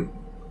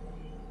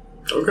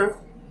 Okay.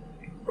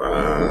 I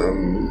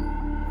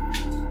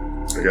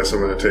guess I'm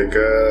going to take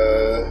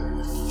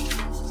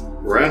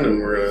Ren,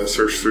 and we're going to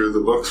search through the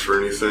books for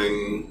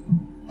anything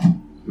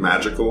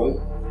magical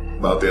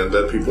about the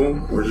undead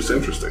people or just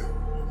interesting.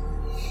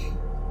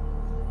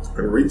 I'm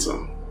gonna read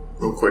some.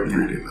 Real quick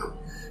reading them.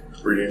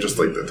 Reading just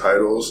like the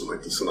titles and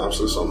like the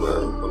synopsis on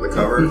the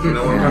cover. You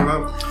know what I'm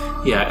talking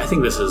about? Yeah, I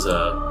think this is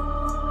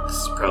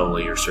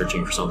probably you're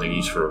searching for something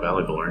used for a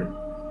valuable, right?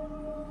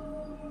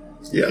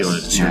 Yes. You want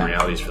to discern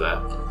realities for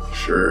that.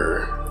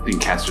 Sure.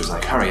 And Castor's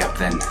like, hurry up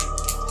then.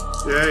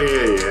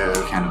 Yeah.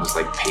 Kind of was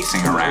like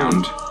pacing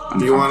around.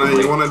 You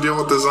wanna deal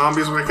with the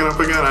zombies waking up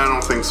again? I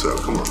don't think so.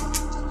 Come on.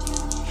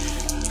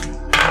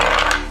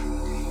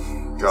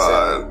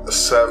 Got a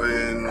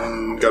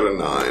 7, got a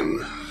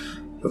 9.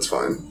 That's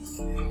fine.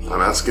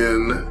 I'm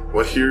asking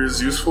what here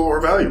is useful or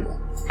valuable.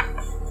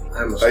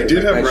 I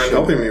did have Ren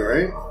helping me,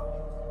 right?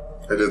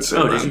 I did say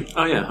Ren. Did you?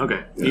 Oh, yeah,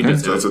 okay. You did,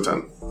 so that's a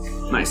 10.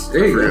 Nice.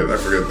 There you go. I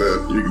forget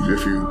that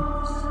if you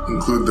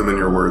include them in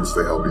your words,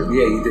 they help you.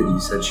 Yeah, you did. You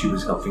said she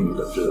was helping you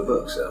look through the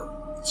book, so.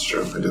 It's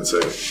true, I did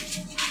say.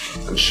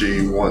 And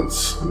she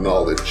wants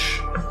knowledge.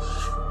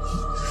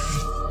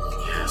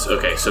 Yes,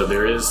 okay, so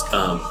there is,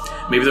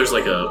 maybe there's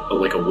like a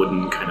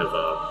wooden kind of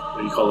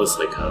what do you call this?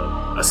 Like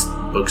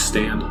a book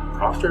stand?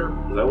 Proctor?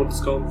 Is that what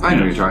it's called? I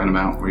know what you're talking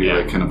about, where you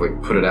like kind of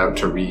like put it out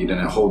to read and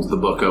it holds the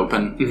book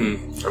open.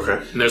 Mm-hmm. Okay.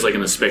 And there's like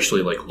an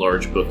especially like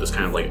large book that's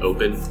kind of like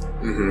open.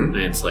 Mm-hmm. And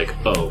it's like,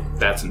 oh,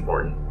 that's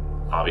important,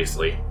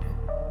 obviously.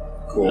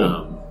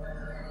 Cool.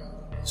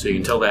 So you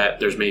can tell that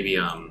there's maybe,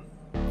 I'm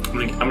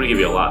gonna give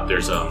you a lot.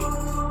 There's a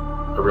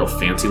real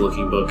fancy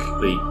looking book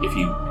that if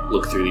you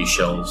look through these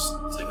shelves,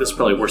 it's like, this is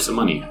probably worth some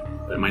money.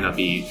 But it might not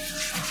be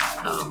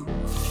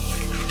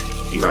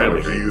that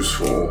would be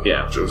useful.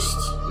 Yeah. Just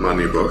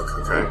money book,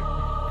 okay.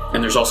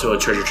 And there's also a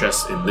treasure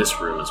chest in this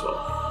room as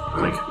well.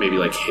 Like, maybe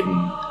like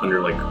hidden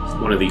under like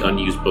one of the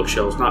unused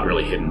bookshelves. Not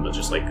really hidden, but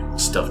just like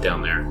stuff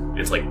down there.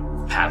 It's like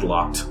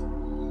padlocked.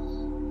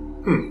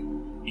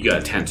 You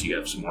got a 10, so you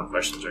have some more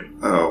questions, right?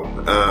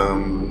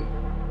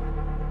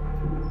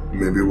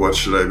 Maybe what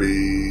should I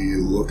be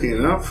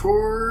looking out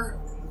for?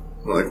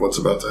 Like what's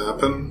about to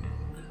happen?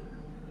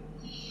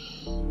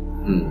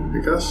 I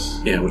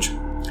guess? Yeah,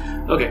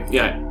 okay,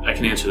 yeah, I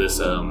can answer this.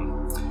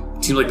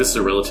 It seems like this is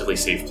a relatively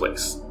safe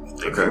place.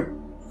 Like, Okay.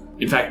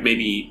 In fact,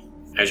 maybe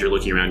as you're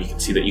looking around, you can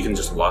see that you can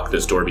just lock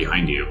this door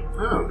behind you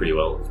pretty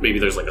well. Maybe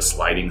there's like a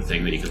sliding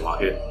thing that you can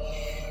lock it.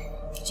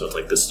 So it's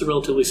like, this is a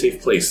relatively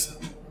safe place.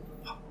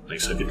 Like,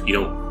 so you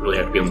don't really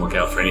have to be on the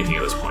lookout for anything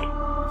at this point.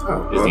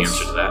 Is the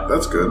answer to that.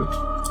 That's good.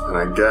 And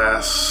I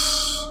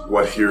guess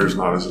what here is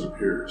not as it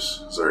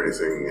appears. Is there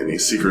any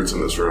secrets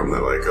in this room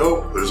that like,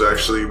 oh, there's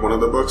actually one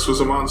of the books was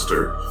a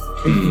monster?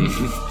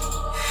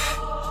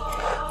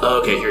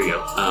 Okay, here you go.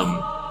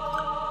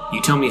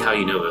 You tell me how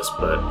you know this,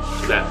 but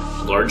that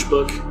large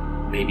book,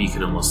 maybe you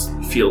can almost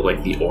feel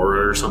like the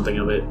aura or something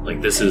of it.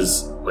 Like, this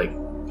is like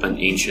an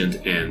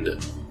ancient and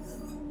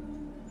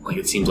like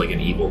it seems like an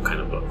evil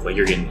kind of book. Like,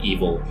 you're getting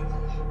evil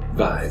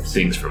vibes,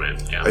 things from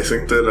it. Yeah. I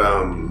think that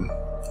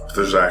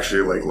there's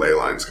actually like ley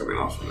lines coming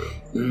off of it.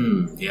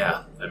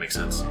 Yeah, that makes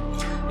sense.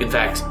 In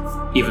fact,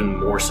 even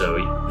more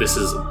so, this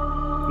is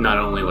not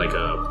only like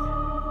a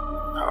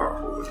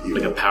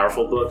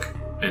powerful book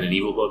and an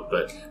evil book,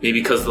 but maybe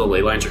because the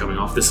ley lines are coming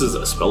off, this is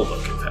a spell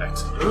book, in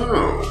fact.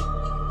 Oh,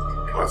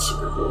 that's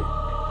super cool.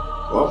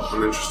 Well,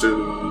 I'm interested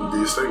in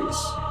these things.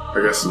 I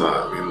guess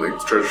not. I mean, like,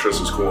 the treasure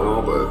chest is cool and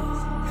all, but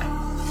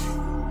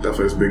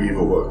definitely this big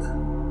evil book.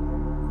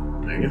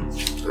 There you go. I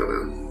don't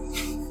know.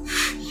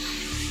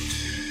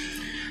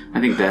 I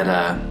think that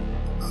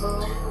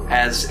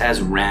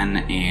as Ren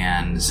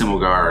and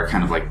Simulgar are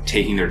kind of like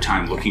taking their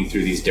time looking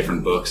through these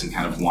different books and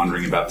kind of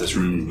wandering about this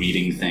room,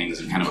 reading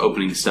things and kind of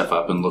opening stuff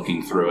up and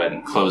looking through it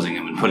and closing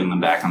them and putting them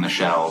back on the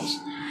shelves,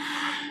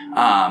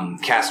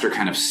 Castor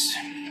kind of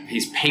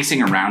he's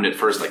pacing around at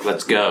first, like,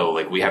 let's go,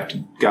 like, we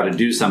got to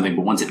do something.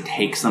 But once it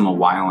takes them a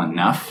while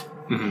enough,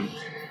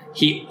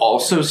 he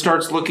also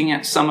starts looking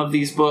at some of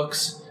these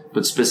books,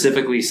 but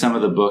specifically some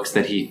of the books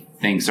that he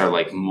thinks are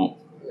like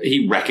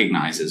he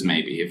recognizes.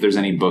 Maybe if there's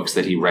any books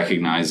that he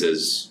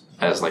recognizes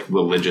as like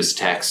religious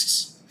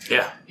texts,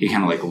 he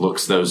kind of like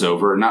looks those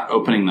over, not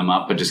opening them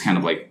up, but just kind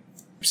of like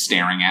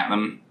staring at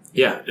them.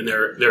 Yeah, and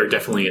there are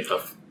definitely a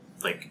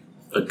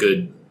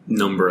good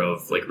number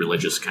of like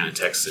religious kind of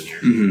texts in here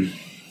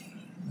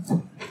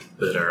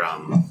that are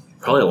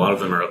probably a lot of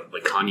them are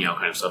like Kanyao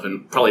kind of stuff,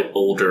 and probably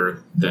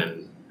older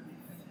than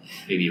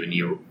maybe even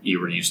you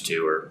were used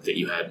to or that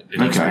you had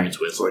an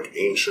experience with. It's like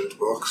ancient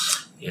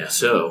books. Yeah,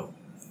 so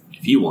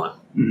if you want,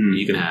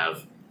 you can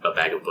have a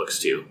bag of books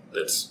too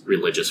that's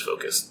religious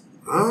focused.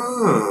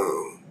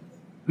 Oh.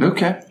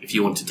 Okay. If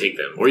you want to take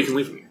them, or you can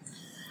leave them here.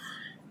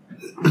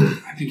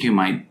 I think you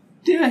might.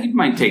 Yeah, you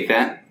might take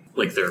that.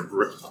 Like, they're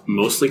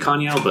mostly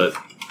Kanyao, but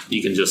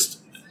you can just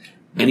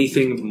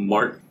anything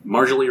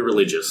marginally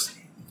religious.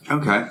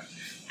 Okay.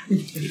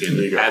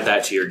 You can add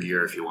that to your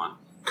gear if you want.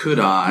 Could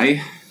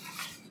I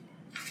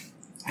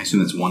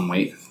assume it's one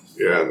weight?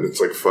 Yeah, and it's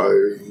like 5.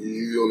 Let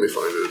me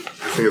find it.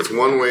 I think it's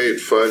 1 weight,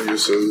 5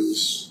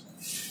 uses.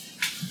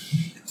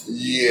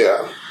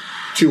 Yeah,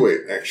 2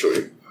 weight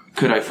actually.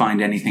 Could I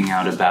find anything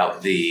out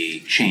about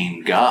the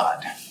chain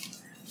god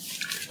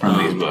from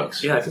these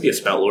books? Yeah, it could be a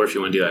spout lore if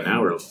you want to do that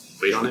now, or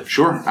weight on it?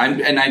 Sure.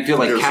 I feel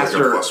like Here's like a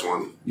Castor.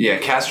 +1. Yeah,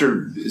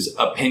 Castor's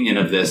opinion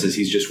of this is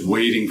he's just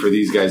waiting for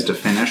these guys to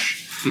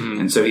finish.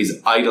 And so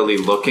he's idly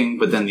looking,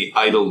 but then the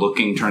idle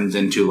looking turns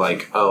into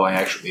like, oh, I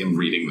actually am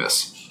reading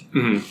this.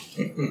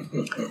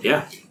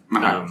 Yeah.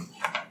 Okay.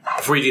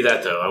 Before you do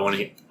that, though, I want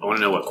to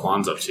know what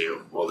Quan's up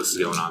to while this is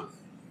going on.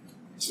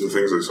 So the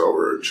things I saw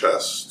were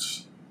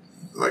chests,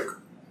 like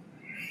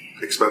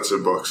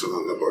expensive books, and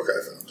then the book I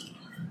found.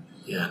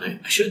 Yeah, and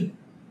I should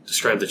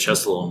describe the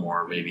chest a little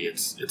more. Maybe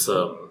it's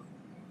not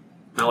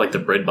like the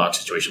bread box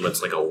situation, but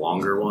it's like a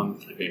longer one,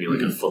 like maybe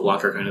like a Foot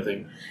Locker kind of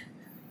thing.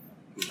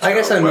 I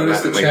guess I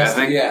noticed the like chest.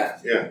 that thing? Yeah.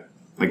 Yeah.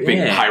 Like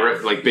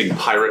big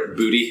pirate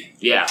booty.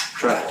 Yeah,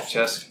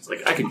 Chest. it's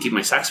like I could keep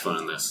my saxophone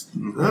in this.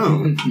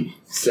 Oh.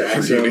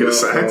 Saxophone. You need a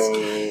sax?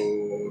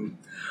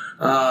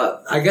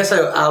 I guess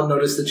I'll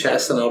notice the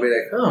chest and I'll be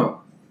like,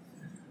 oh.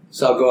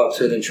 So I'll go up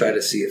to it and try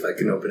to see if I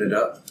can open it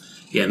up.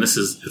 Yeah, and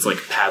it's like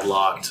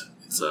padlocked.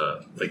 It's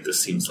like this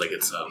seems like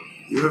it's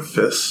You have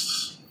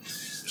fists.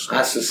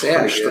 That's to say,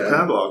 Push the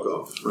padlock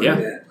off. Right?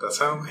 Yeah. That's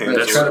how Let's hands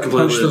That's try work. to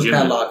completely punch the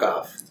legitimate. padlock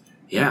off.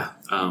 yeah.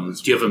 Do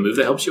you have a move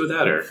that helps you with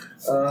that, or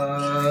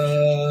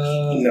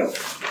No.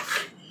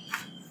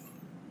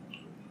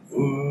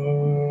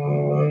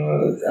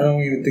 I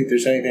don't even think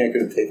there's anything I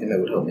could have taken that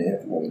would help me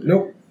at the moment.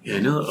 Nope. yeah? I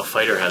know a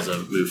fighter has a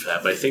move for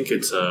that, but I think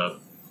it's I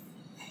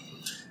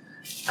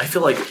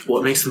feel like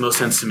what makes the most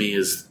sense to me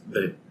is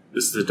that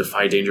this is the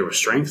defy danger with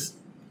strength,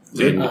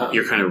 and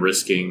you're kind of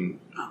risking.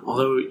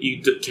 Although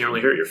you can't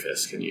really hurt your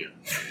fist, can you?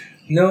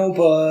 No,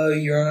 but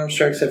your unarmed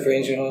strikes have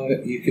range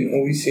and you can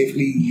always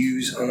safely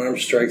use unarmed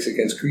strikes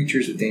against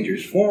creatures with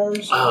dangerous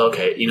forms. Oh,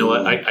 okay. You know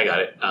what? I got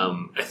it.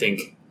 I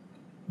think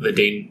the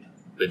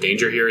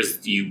danger here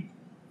is you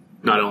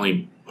not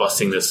only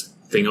busting this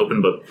thing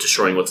open, but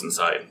destroying what's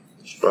inside.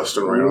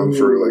 Busting right on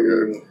through like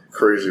a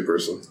crazy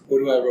person. What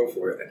do I roll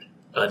for it?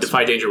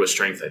 Defy danger with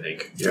strength, I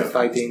think. Yeah.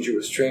 Defy danger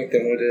with strength,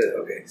 and what it?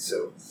 Okay,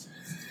 so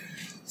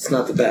it's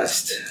not the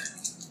best.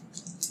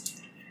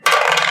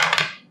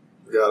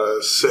 Got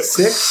a 6.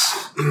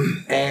 6.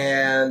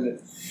 And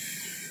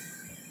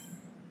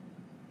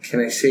can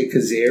I say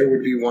Kazir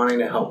would be wanting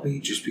to help me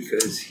just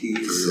because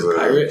he's a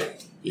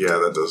pirate? Yeah,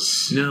 that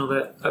does. No,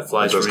 that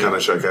flies That does for me. kind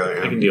of check out.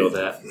 I can Yeah. deal with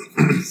that.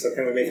 So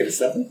can we make it a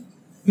 7?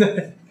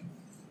 Yeah.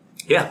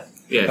 Yeah,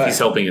 if All he's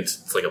helping,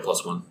 it's like a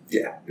 +1.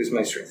 Yeah, because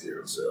my strength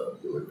 0, so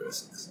it would have been a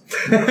 6.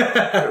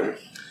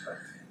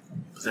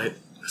 Was that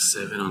a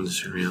 7 on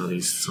discern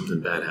realities? Something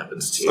bad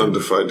happens to you.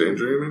 Undefy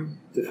danger, you mean?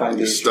 Define You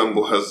danger.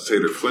 stumble,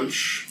 hesitate, or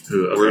flinch.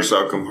 Ooh, okay. Worst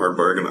outcome, hard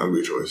bargain,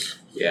 ugly choice.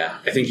 Yeah,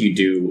 I think you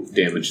do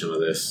damage some of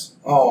this,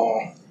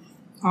 Oh,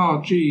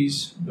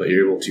 jeez. but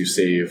you're able to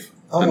save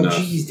enough.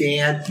 jeez,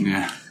 Dad.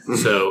 Yeah.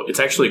 So it's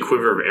actually a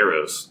quiver of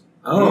arrows.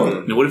 Oh,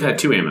 And it would have had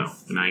 2 ammo,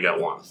 and now you got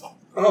 1.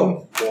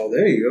 well,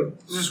 there you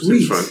go. Seems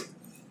Sweet. fine.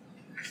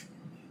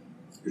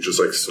 You just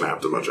like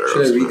snapped a bunch of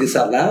arrows. Should I read this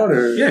out loud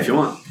or? Yeah, if you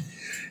want.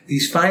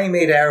 These finely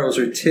made arrows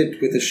are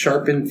tipped with a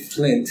sharpened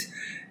flint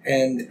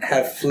and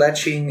have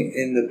fletching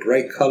in the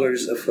bright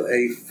colors of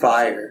a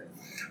fire.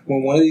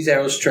 When one of these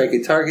arrows strike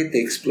a target, they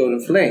explode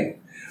in flame.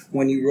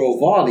 When you roll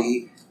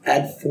volley,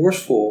 add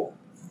forceful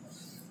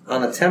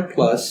on a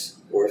 10+,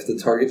 or if the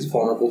target is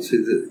vulnerable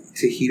to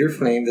heat or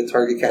flame, the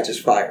target catches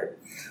fire.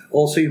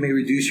 Also, you may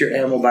reduce your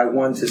ammo by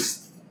 1 to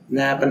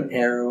snap an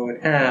arrow in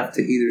half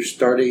to either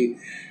start a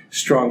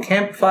strong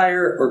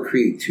campfire or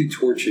create 2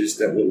 torches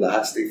that will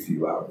last a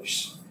few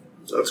hours.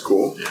 That's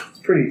cool. It's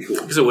pretty cool.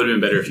 Because it would have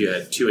been better if you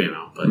had 2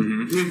 ammo, but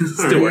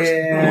still works.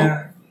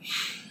 Yeah.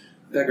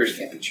 Beggars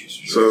can't be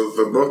choosers. So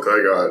the book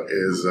I got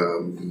is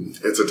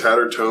it's a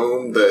tattered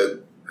tome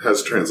that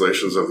has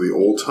translations of the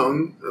old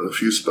tongue and a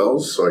few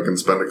spells, so I can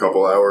spend a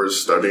couple hours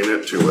studying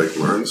it to like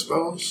learn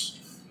spells.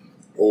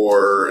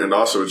 And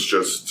also it's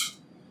just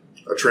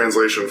a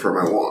translation for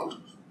my wand,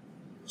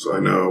 so I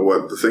know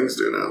what the things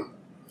do now.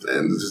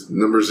 And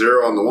number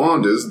 0 on the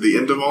wand is the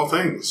end of all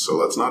things, so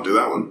let's not do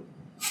that one.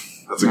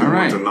 That's a good All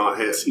right. one to not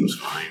hit. Seems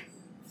fine.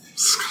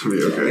 It's gonna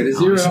be It okay. is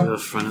I'll see 0. the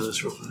front of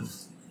this real quick.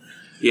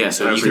 Yeah,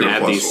 so That's you can your add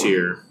plus these to one.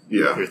 your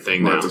Yeah,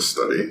 thing I now. have to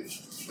study.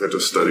 I have to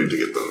study to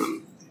get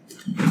them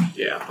in.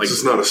 Yeah, like This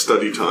is not a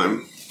study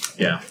time.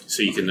 yeah.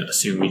 So you can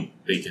assume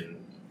they can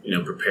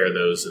prepare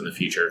those in the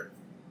future.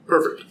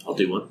 Perfect. I'll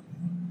do one.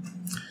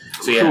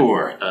 So yeah,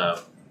 Sure.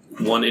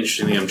 one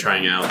interesting thing I'm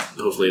trying out.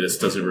 Hopefully this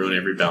doesn't ruin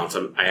every balance.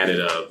 I added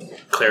a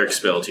cleric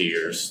spell to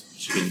yours.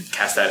 So you can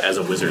cast that as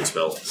a wizard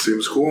spell.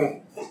 Seems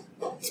cool.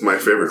 It's my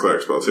favorite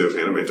cleric spell too.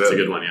 Animate Dead. It's a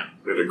good one, yeah.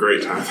 We had a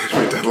great time with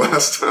Animate Dead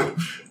last time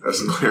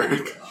as a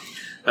cleric.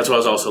 That's why I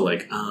was also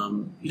like,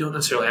 you don't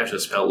necessarily have to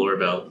spell lore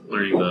about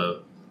learning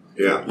the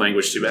Yeah,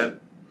 language too bad.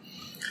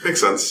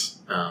 makes sense.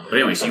 But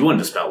anyway, so you wanted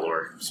to spell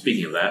lore.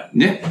 Speaking of that,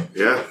 Yeah.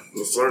 Yeah,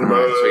 let's learn All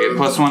about right, so we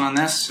get +1 on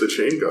this. the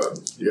chain god.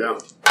 Yeah,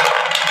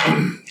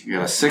 You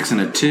got a 6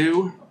 and a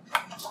 2.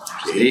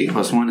 8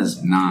 + 1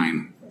 is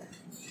 9.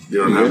 you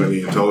don't have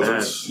any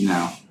intelligence.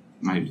 No.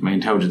 My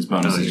intelligence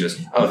bonus Oh, is you-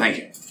 just... Oh, thank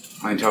you.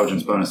 My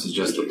intelligence bonus is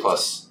just a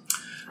plus.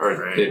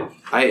 right?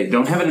 I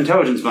don't have an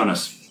intelligence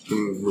bonus.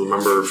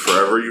 Remember,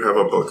 forever you have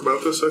a book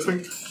about this, I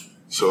think.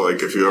 So,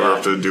 like, if you ever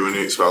have to do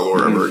any spell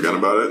lore ever again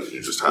about it,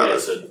 you just have it.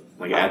 So,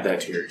 like, add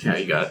that to your... Yeah,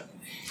 you got it.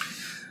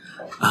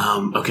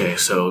 Okay,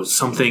 so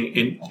something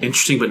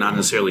interesting but not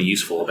necessarily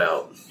useful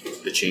about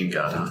the Chain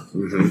God, huh?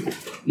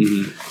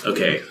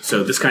 Okay,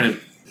 so this kind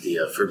of... The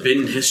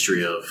forbidden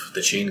history of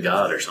the Chain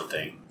God or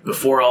something.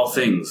 Before all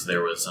things,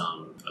 there was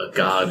a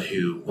god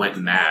who went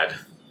mad,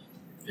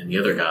 and the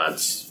other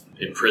gods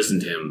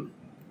imprisoned him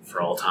for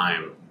all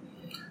time.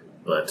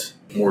 But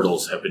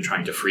mortals have been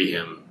trying to free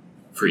him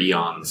for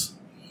eons.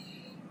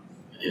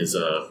 He's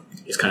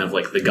kind of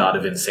like the god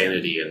of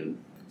insanity,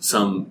 and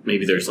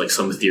maybe there's like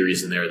some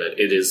theories in there that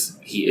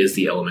he is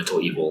the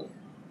elemental evil,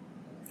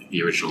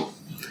 the original,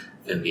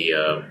 and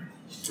the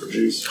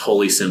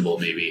holy symbol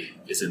maybe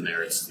is in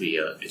there. It's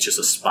it's just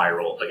a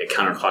spiral, like a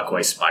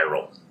counterclockwise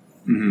spiral.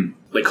 Mm-hmm.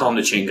 They call him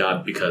the Chain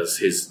God because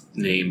his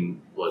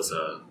name was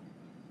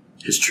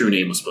his true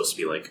name was supposed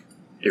to be like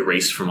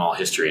erased from all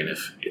history, and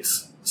if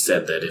it's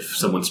said that if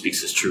someone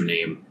speaks his true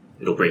name,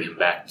 it'll bring him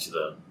back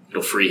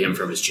it'll free him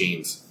from his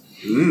chains.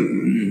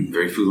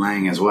 Very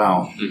Fulang as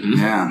well. Mm-hmm.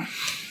 Yeah.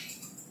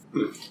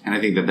 And I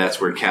think that's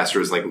where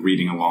Castor is like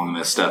reading along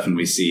this stuff, and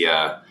we see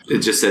it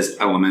just says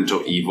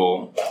elemental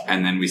evil,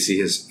 and then we see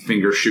his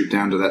finger shoot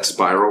down to that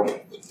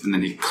spiral, and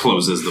then he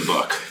closes the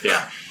book.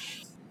 Yeah.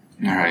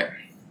 All right.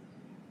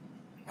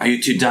 Are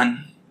you two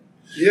done?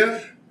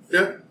 Yeah,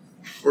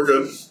 we're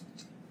good.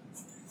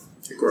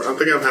 I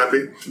think I'm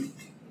happy.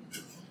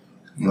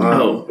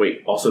 Oh,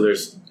 wait. Also,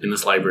 there's in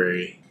this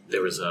library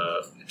there was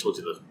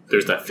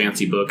there's that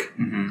fancy book.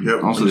 Mm-hmm.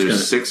 Yep. Also,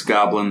 there's 6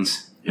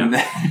 goblins. Yeah.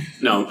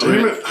 No,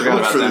 damn it! I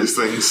look for these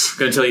things. I'm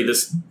going to tell you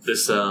this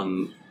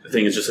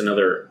thing is just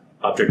another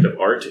object of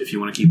art. If you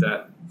want to keep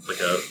that,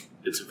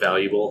 it's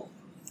valuable.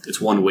 It's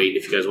 1 weight.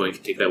 If you guys want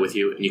to take that with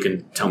you, and you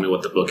can tell me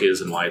what the book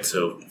is and why it's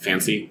so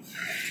fancy.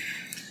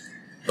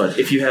 But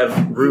if you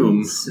have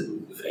room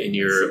in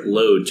your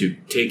load to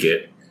take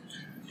it,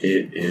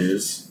 it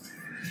is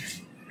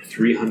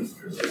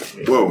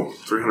 300. Whoa,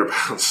 300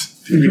 pounds.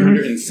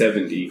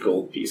 370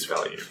 gold piece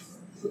value.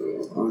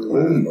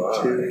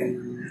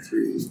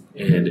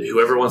 And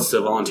whoever wants to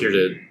volunteer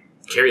to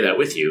carry that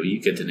with you, you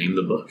get to name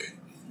the book.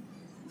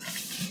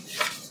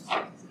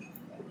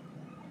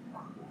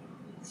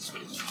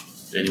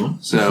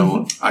 Anyone?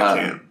 So I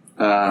can't.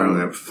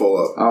 I'm full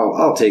up.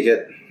 I'll take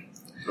it.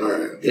 All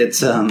right. It's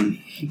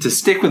to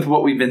stick with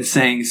what we've been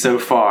saying so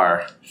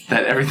far,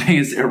 that everything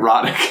is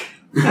erotic.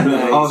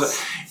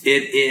 Nice.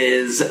 It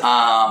is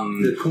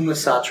the Kuma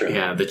Satra.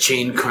 Yeah, the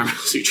Chain Karma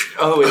Sutra.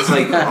 Oh, it's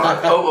like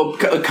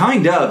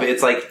kind of.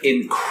 It's like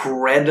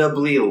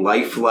incredibly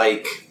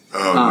lifelike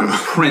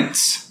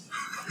prints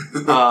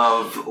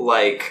of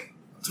like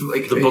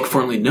the book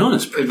formerly known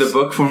as Prince. The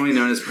book formerly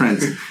known as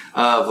Prince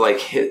of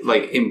like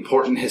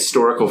important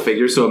historical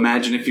figures. So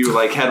imagine if you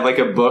had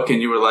a book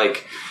and you were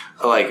like,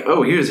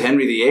 oh, here's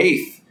Henry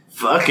VIII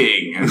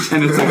fucking, and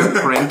it's like a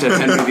print of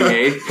Henry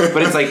VIII,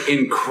 but it's like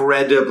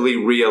incredibly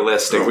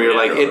realistic. Where you're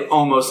like, it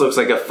almost looks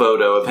like a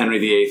photo of Henry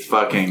VIII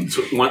fucking.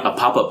 So a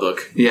pop-up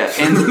book. Yeah,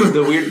 and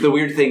the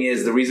weird thing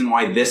is the reason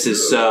why this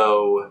is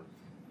so.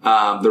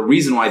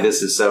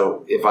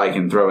 If I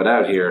can throw it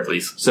out here,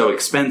 please, so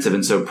expensive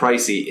and so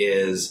pricey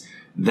is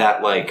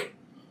that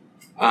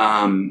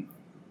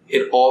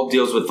it all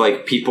deals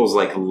with people's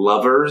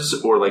lovers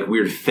or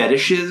weird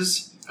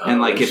fetishes.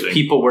 And if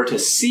people were to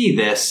see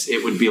this,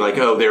 it would be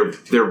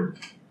they're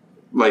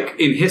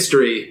in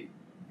history,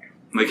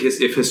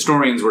 if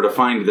historians were to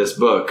find this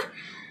book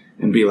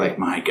and be like,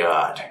 my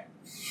God,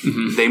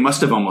 they must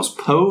have almost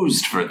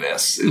posed for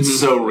this. It's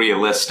so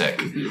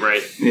realistic,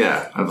 right?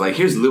 Yeah, of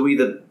here's Louis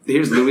the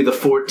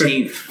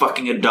 14th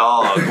fucking a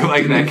dog,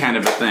 that kind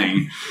of a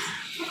thing.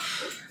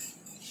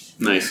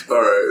 Nice.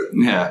 All right.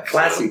 Yeah,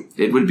 classy.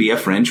 It would be a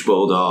French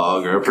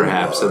bulldog or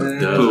perhaps a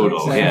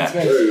poodle. Yeah.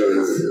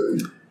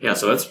 Yeah,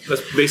 so that's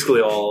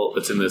basically all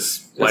that's in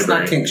this library. It's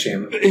not kink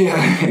shaming.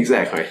 Yeah,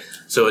 exactly.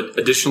 So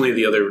additionally,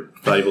 the other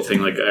valuable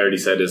thing, like I already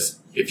said, is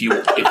if you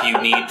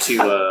need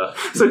to...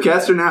 So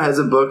Castor now has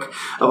a book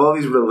of all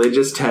these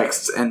religious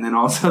texts and then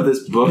also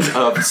this book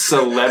of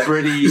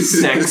celebrity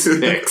sex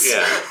pics.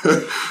 Yeah.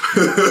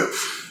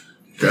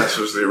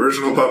 Castor's the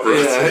original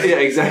paparazzi. Yeah,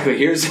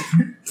 exactly.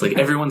 It's like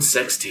everyone's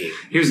sex tape.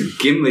 Here's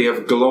Gimli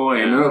of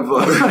Gloin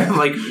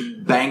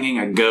of banging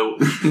a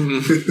goat.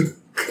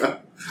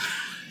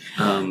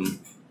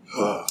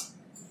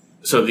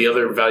 So the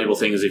other valuable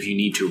thing is if you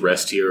need to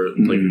rest here,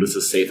 this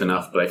is safe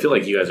enough. But I feel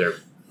like you guys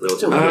are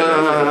relatively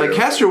good.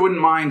 Castor wouldn't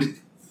mind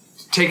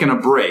taking a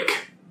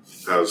break.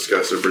 I was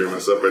Castor pretty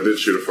messed up. I did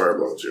shoot a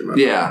fireball at you.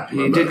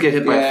 He did get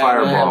hit by a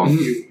fireball.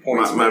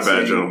 My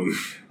bad, gentlemen.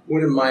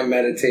 Wouldn't mind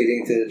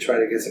meditating to try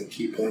to get some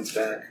key points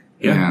back.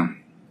 Yeah.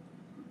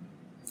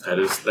 That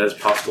is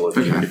possible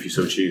if you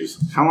so choose.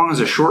 How long is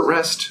a short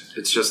rest?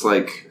 It's just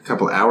a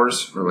couple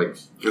hours, or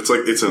It's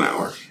an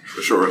hour.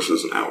 The short rest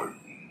is an hour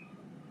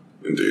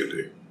in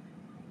D&D.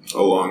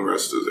 A long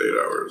rest is 8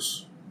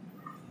 hours.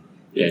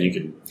 Yeah, and you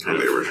can kind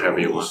of however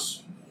you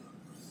want.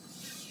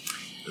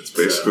 It's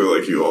basically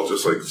like you all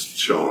just like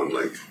chilling,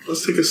 like,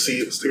 let's take a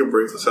seat, let's take a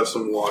break, let's have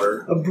some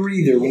water. A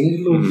breather. We need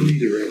a little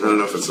breather right I don't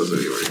know if it says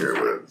anywhere here,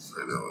 but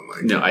I know.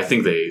 Like, No, I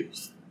think they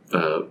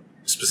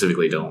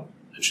specifically don't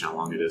mention how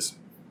long it is.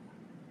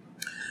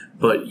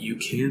 But you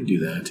can do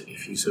that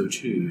if you so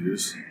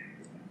choose.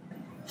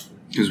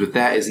 Because with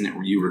that, isn't it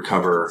you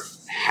recover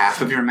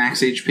half of your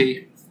max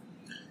HP?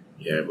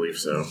 Yeah, I believe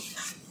so.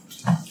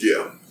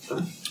 yeah,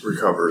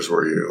 recovers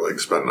where you like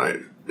spend night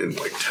in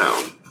like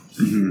town.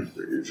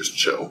 Where you just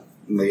chill.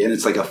 And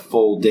it's like a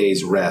full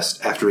day's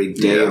rest after a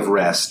day of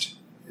rest.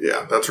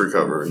 Yeah, that's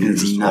recovering. You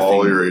It's just nothing,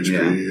 all your HP yeah.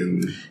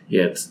 and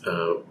Yeah, it's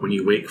when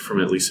you wake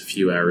from at least a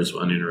few hours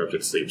of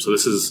uninterrupted sleep. So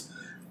this is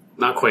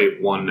not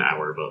quite 1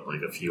 hour, but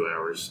like a few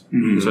hours.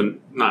 So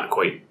not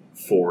quite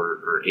 4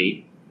 or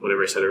 8,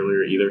 whatever I said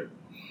earlier either.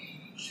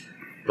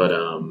 But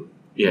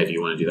yeah, do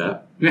you want to do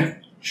that? Yeah,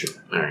 sure.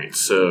 All right.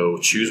 So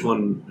choose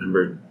one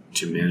member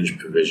to manage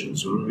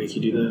provisions. What would make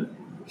you do that?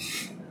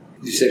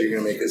 You said you're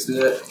going to make us do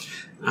that?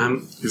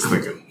 he's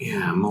thinking.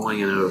 Yeah, I'm mulling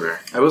it over.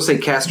 I will say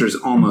Castor's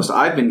almost...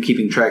 I've been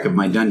keeping track of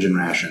my dungeon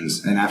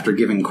rations, and after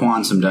giving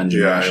Quan some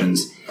dungeon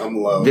rations, I'm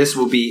low. this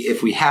will be,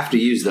 if we have to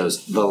use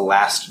those, the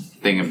last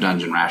thing of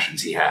dungeon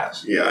rations he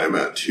has. Yeah, I'm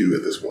at 2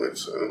 at this point,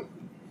 so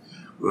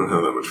I don't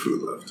have that much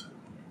food left.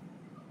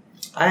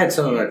 I had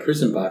some in my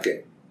prison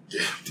pocket.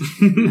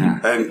 Yeah.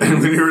 And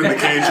when you're in the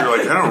cage, you're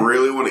like, I don't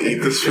really want to eat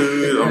this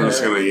food. I'm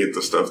just going to eat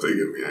the stuff they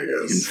give me, I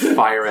guess.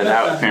 Fire it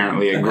out,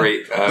 apparently, at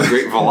great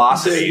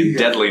velocity and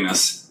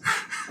deadliness.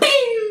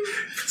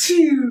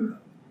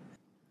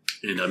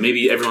 And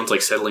maybe everyone's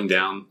like settling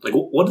down. Like,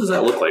 what does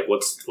that look like?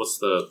 What's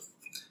the?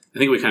 I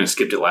think we kind of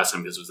skipped it last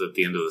time because it was at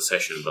the end of the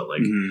session. But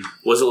like,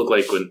 what does it look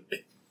like when?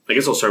 I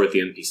guess I'll start with the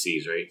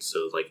NPCs, right?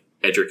 So like,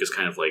 Edric is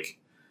kind of like.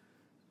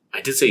 I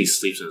did say he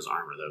sleeps in his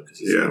armor though because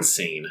he's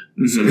insane.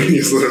 So maybe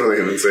He's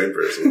literally an insane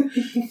person.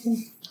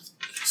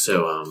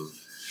 So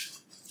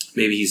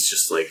maybe he's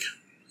just like,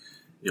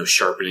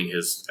 sharpening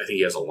his. I think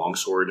he has a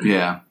longsword.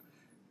 Yeah.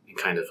 And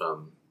kind of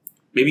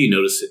maybe you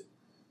notice it.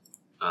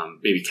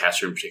 Maybe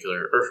Castor in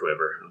particular, or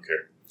whoever, I don't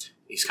care.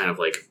 He's kind of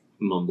like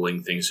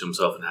mumbling things to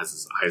himself and has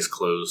his eyes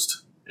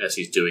closed as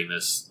he's doing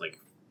this, like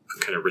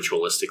kind of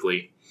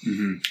ritualistically.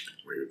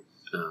 Weird.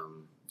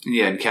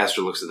 Yeah, and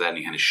Castor looks at that and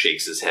he kind of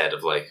shakes his head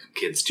of like,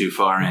 kid's too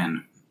far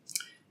in.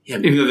 Yeah,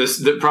 Even though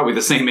they're probably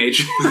the same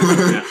age.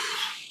 yeah.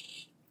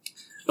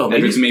 Oh,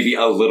 Edric's maybe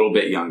a little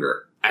bit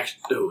younger.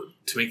 Actually,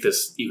 to make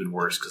this even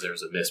worse, because there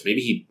was a miss,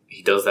 maybe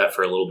he does that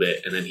for a little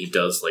bit and then he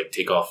does like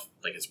take off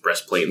like his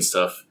breastplate and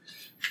stuff.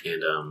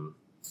 And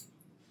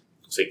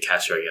say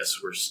Castor, I guess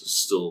we're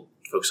still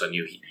focused on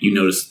you. You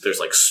notice there's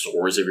like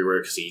sores everywhere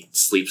because he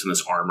sleeps in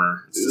this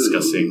armor. It's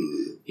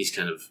disgusting. He's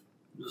kind of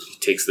he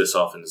takes this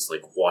off and is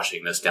like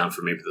washing this down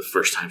for maybe the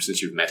first time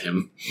since you've met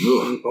him.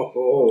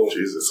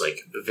 Jesus. It's like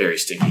very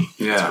stinky.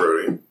 Yeah. It's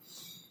grody.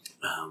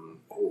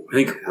 I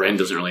think Ren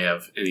doesn't really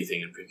have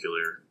anything in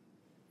particular.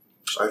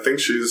 I think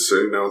she's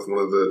sitting down with one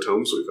of the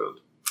tomes we found.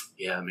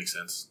 Yeah, that makes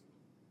sense.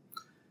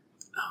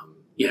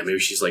 Yeah, maybe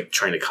she's like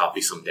trying to copy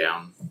some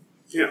down.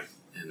 Yeah.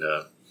 And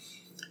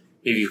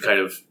maybe you kind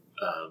of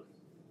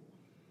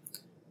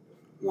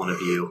one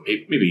of you,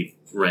 maybe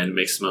Ren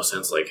makes the most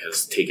sense, like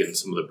has taken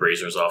some of the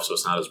braziers off so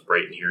it's not as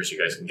bright in here so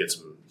you guys can get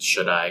some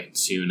shut-eye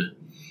soon.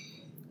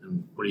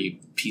 And what are you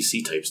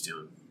PC types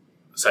doing?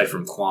 Aside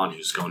from Quan,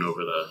 who's going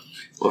over the...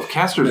 Well, if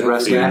Castor's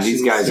resting and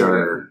these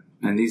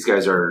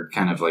guys are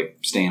kind of like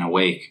staying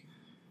awake,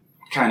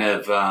 kind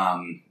of,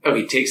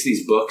 he takes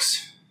these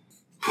books,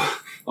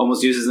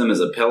 almost uses them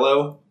as a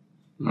pillow,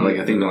 or like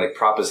a thing to like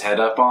prop his head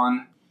up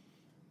on.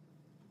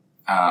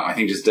 I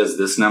think just does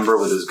this number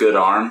with his good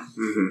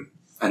arm,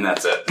 and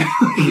that's it.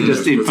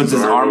 he puts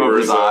his arm over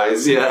his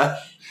eyes. Yeah,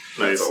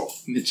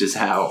 Nice. which is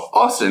how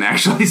Austin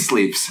actually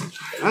sleeps.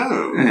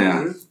 Oh.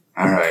 Yeah.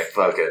 All right,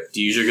 fuck it.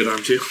 Do you use your good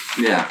arm too?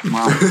 Yeah,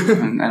 well,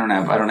 I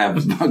don't have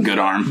a good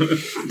arm.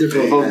 They're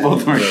Both of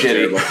them are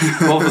shitty.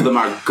 Both of them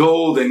are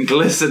gold and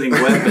glistening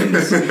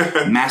weapons.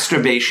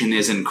 Masturbation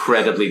is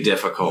incredibly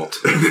difficult,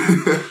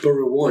 but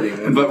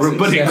rewarding.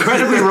 but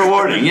incredibly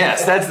rewarding.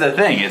 Yes, that's the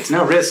thing. It's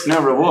no risk,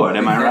 no reward.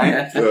 Am I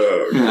right?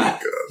 Oh, Yeah.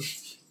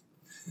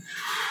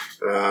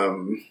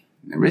 God.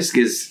 The risk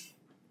is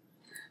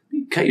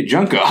you cut your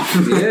junk off.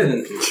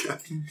 Yeah.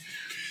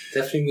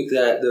 Definitely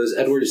with those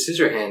Edward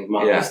Scissorhand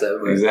models.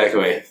 Yeah,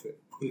 exactly.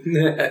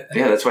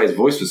 Yeah, that's why his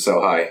voice was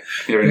so high.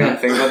 You ever not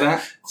think about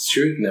that? It's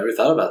true. Never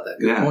thought about that.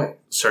 Good point.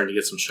 Starting to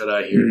get some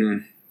shut-eye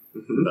here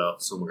about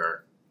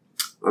Silmagar.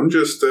 I'm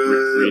just,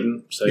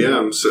 Reading?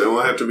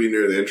 I have to be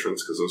near the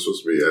entrance because I'm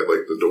supposed to be at,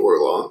 like, the door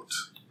locked.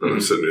 I'm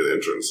sitting near the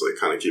entrance, like,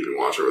 kind of keeping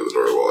watch over the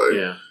door while I...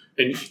 Yeah.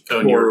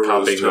 And you're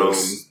popping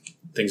those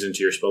things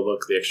into your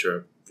spellbook, the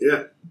extra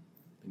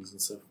things and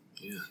stuff.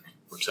 Yeah.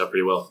 Works out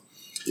pretty well.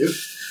 Yeah.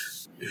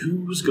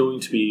 Who's going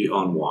to be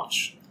on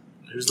watch?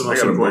 Who's the most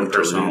got a important book to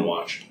person read. on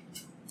watch?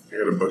 I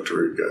got a book to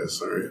read, guys.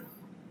 Sorry.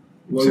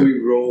 What do we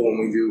roll when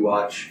we do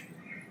watch?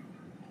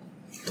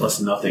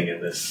 Plus nothing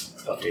in this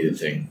updated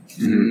thing.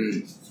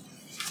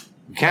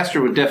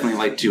 Castor would definitely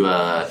like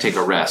to take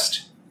a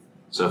rest.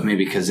 So if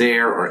maybe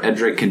Kazare or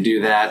Edric can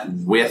do that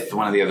with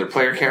one of the other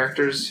player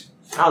characters.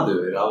 I'll do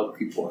it. I'll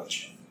keep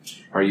watch.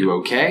 Are you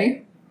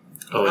okay?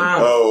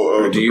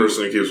 The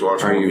person who keeps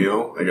watching will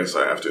heal? I guess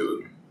I have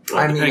to.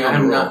 I mean,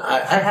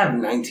 I have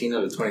 19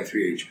 out of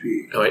 23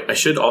 HP. Oh, I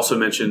should also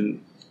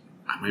mention,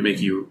 I might make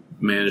you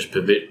manage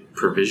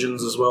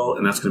provisions as well,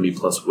 and that's going to be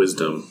plus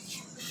wisdom.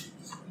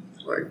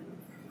 Like,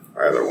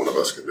 either one of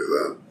us can do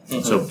that.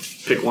 Mm-hmm. So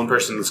pick one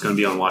person that's going to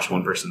be on watch,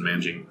 one person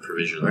managing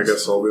provisions. I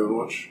guess I'll be on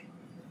watch.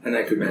 And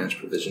I could manage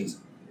provisions.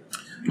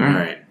 All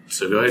right.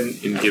 So go ahead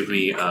and give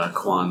me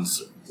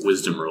Quan's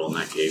wisdom roll in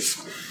that case.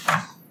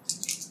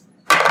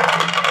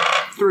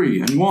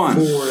 3 and 1.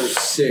 4,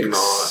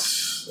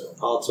 6.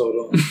 All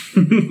total.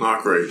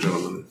 Not great,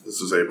 gentlemen.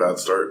 This is a bad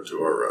start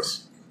to our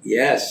rest.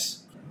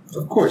 Yes.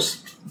 Of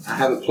course. I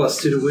have a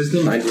 +2 to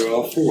wisdom. I draw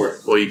all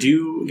 4. Well, you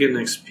do get an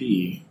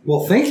XP.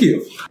 Well, thank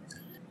you.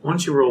 Why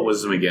don't you roll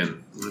wisdom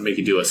again? I'm going to make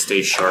you do a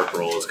stay sharp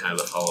roll as kind of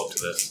the follow-up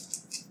to this.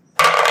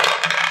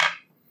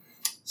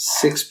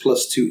 6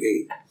 + 2,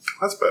 8.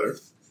 That's better.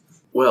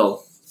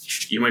 Well,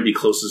 you might be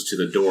closest to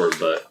the door,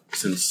 but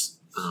since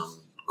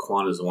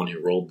Quan is the one who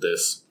rolled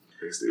this,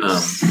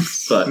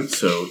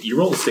 so you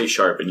rolled a stay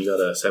sharp and you got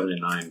a 7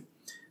 and 9.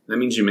 That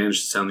means you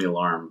managed to sound the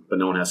alarm, but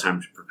no one has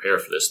time to prepare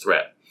for this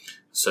threat.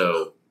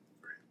 So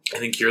I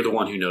think you're the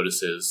one who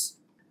notices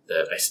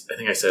that I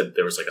think I said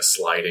there was like a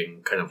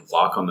sliding kind of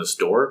lock on this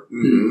door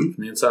from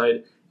the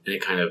inside, and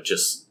it kind of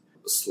just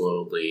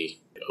slowly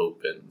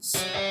opens.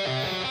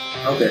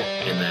 Okay.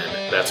 And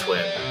then that's when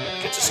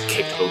it gets just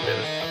kicked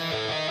open.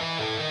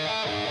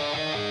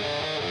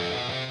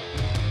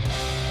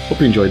 Hope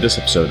you enjoyed this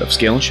episode of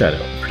Scale and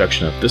Shadow, a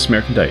production of This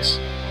American Dice.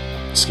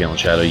 Scale and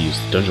Shadow used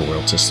the Dungeon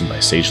World system by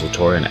Sage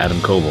Latour and Adam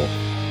Coble.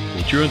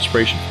 They drew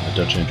inspiration from the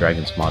Dungeons &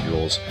 Dragons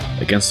modules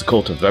Against the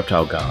Cult of the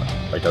Reptile God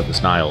by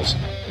Douglas Niles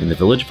and The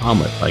Village of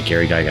Hamlet by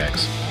Gary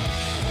Gygax.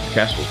 The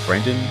cast was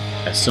Brandon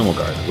as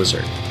Silmagar the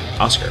Wizard,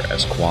 Oscar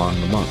as Quan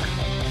the Monk,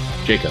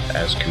 Jacob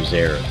as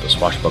Kuzare the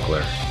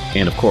Swashbuckler,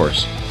 and of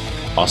course,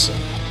 Austin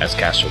as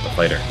Castor the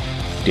Fighter.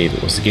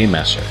 David was the Game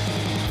Master.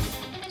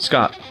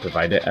 Scott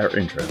provided our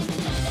intro.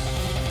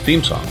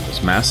 Theme song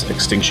was Mass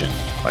Extinction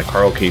by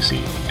Carl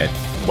Casey at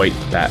White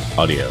Bat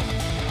Audio.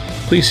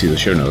 Please see the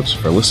show notes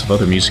for a list of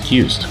other music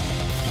used.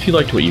 If you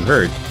liked what you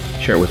heard,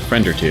 share it with a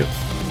friend or two.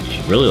 If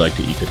you really liked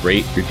it, you could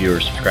rate, review, or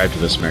subscribe to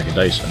This American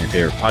Dice on your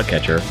favorite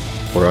podcatcher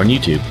or on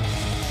YouTube.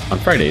 On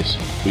Fridays,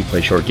 we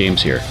play short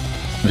games here.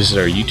 Visit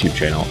our YouTube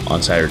channel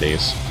on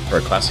Saturdays for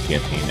a classic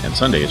campaign and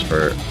Sundays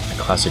for a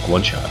classic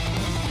one-shot.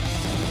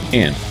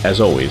 And,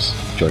 as always,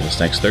 join us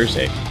next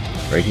Thursday,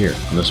 right here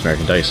on This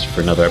American Dice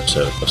for another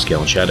episode of Scale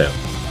and Shadow.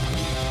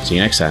 See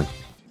you next time.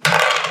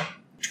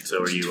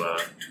 So are you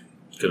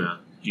going to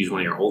use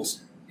one of your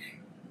holds?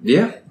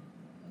 Yeah.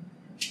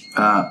 Is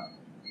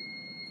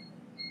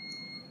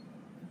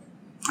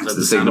that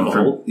the sound of a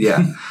hold?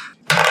 Yeah.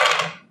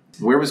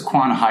 Where was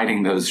Quan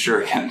hiding those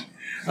shuriken?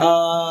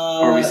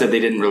 Or we said they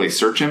didn't really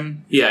search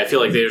him? Yeah, I feel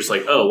like they're just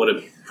like, oh, what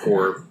a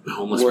poor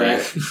homeless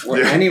man.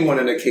 Where anyone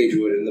in a cage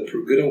would, in the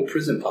good old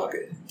prison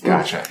pocket.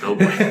 Gotcha. Oh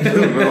boy.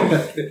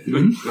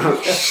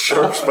 No.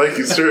 Sharp,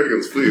 spiky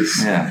shurikens,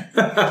 please. Yeah.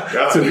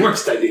 That's the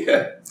worst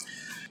idea.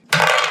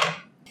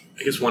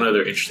 I guess one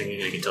other interesting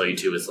thing I can tell you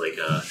too is like,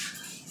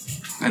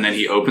 And then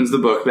he opens the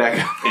book back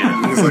up.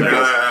 yeah, He's like,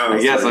 ah,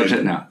 Yes, I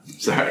should know.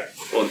 Sorry.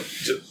 well,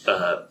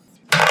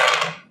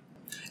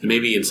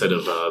 maybe instead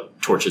of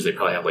torches, they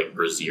probably have like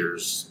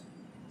braziers.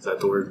 Is that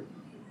the word?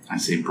 I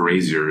say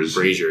braziers.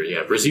 Brazier,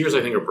 yeah. Braziers,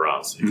 I think, are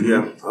bras.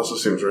 Yeah, also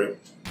seems right.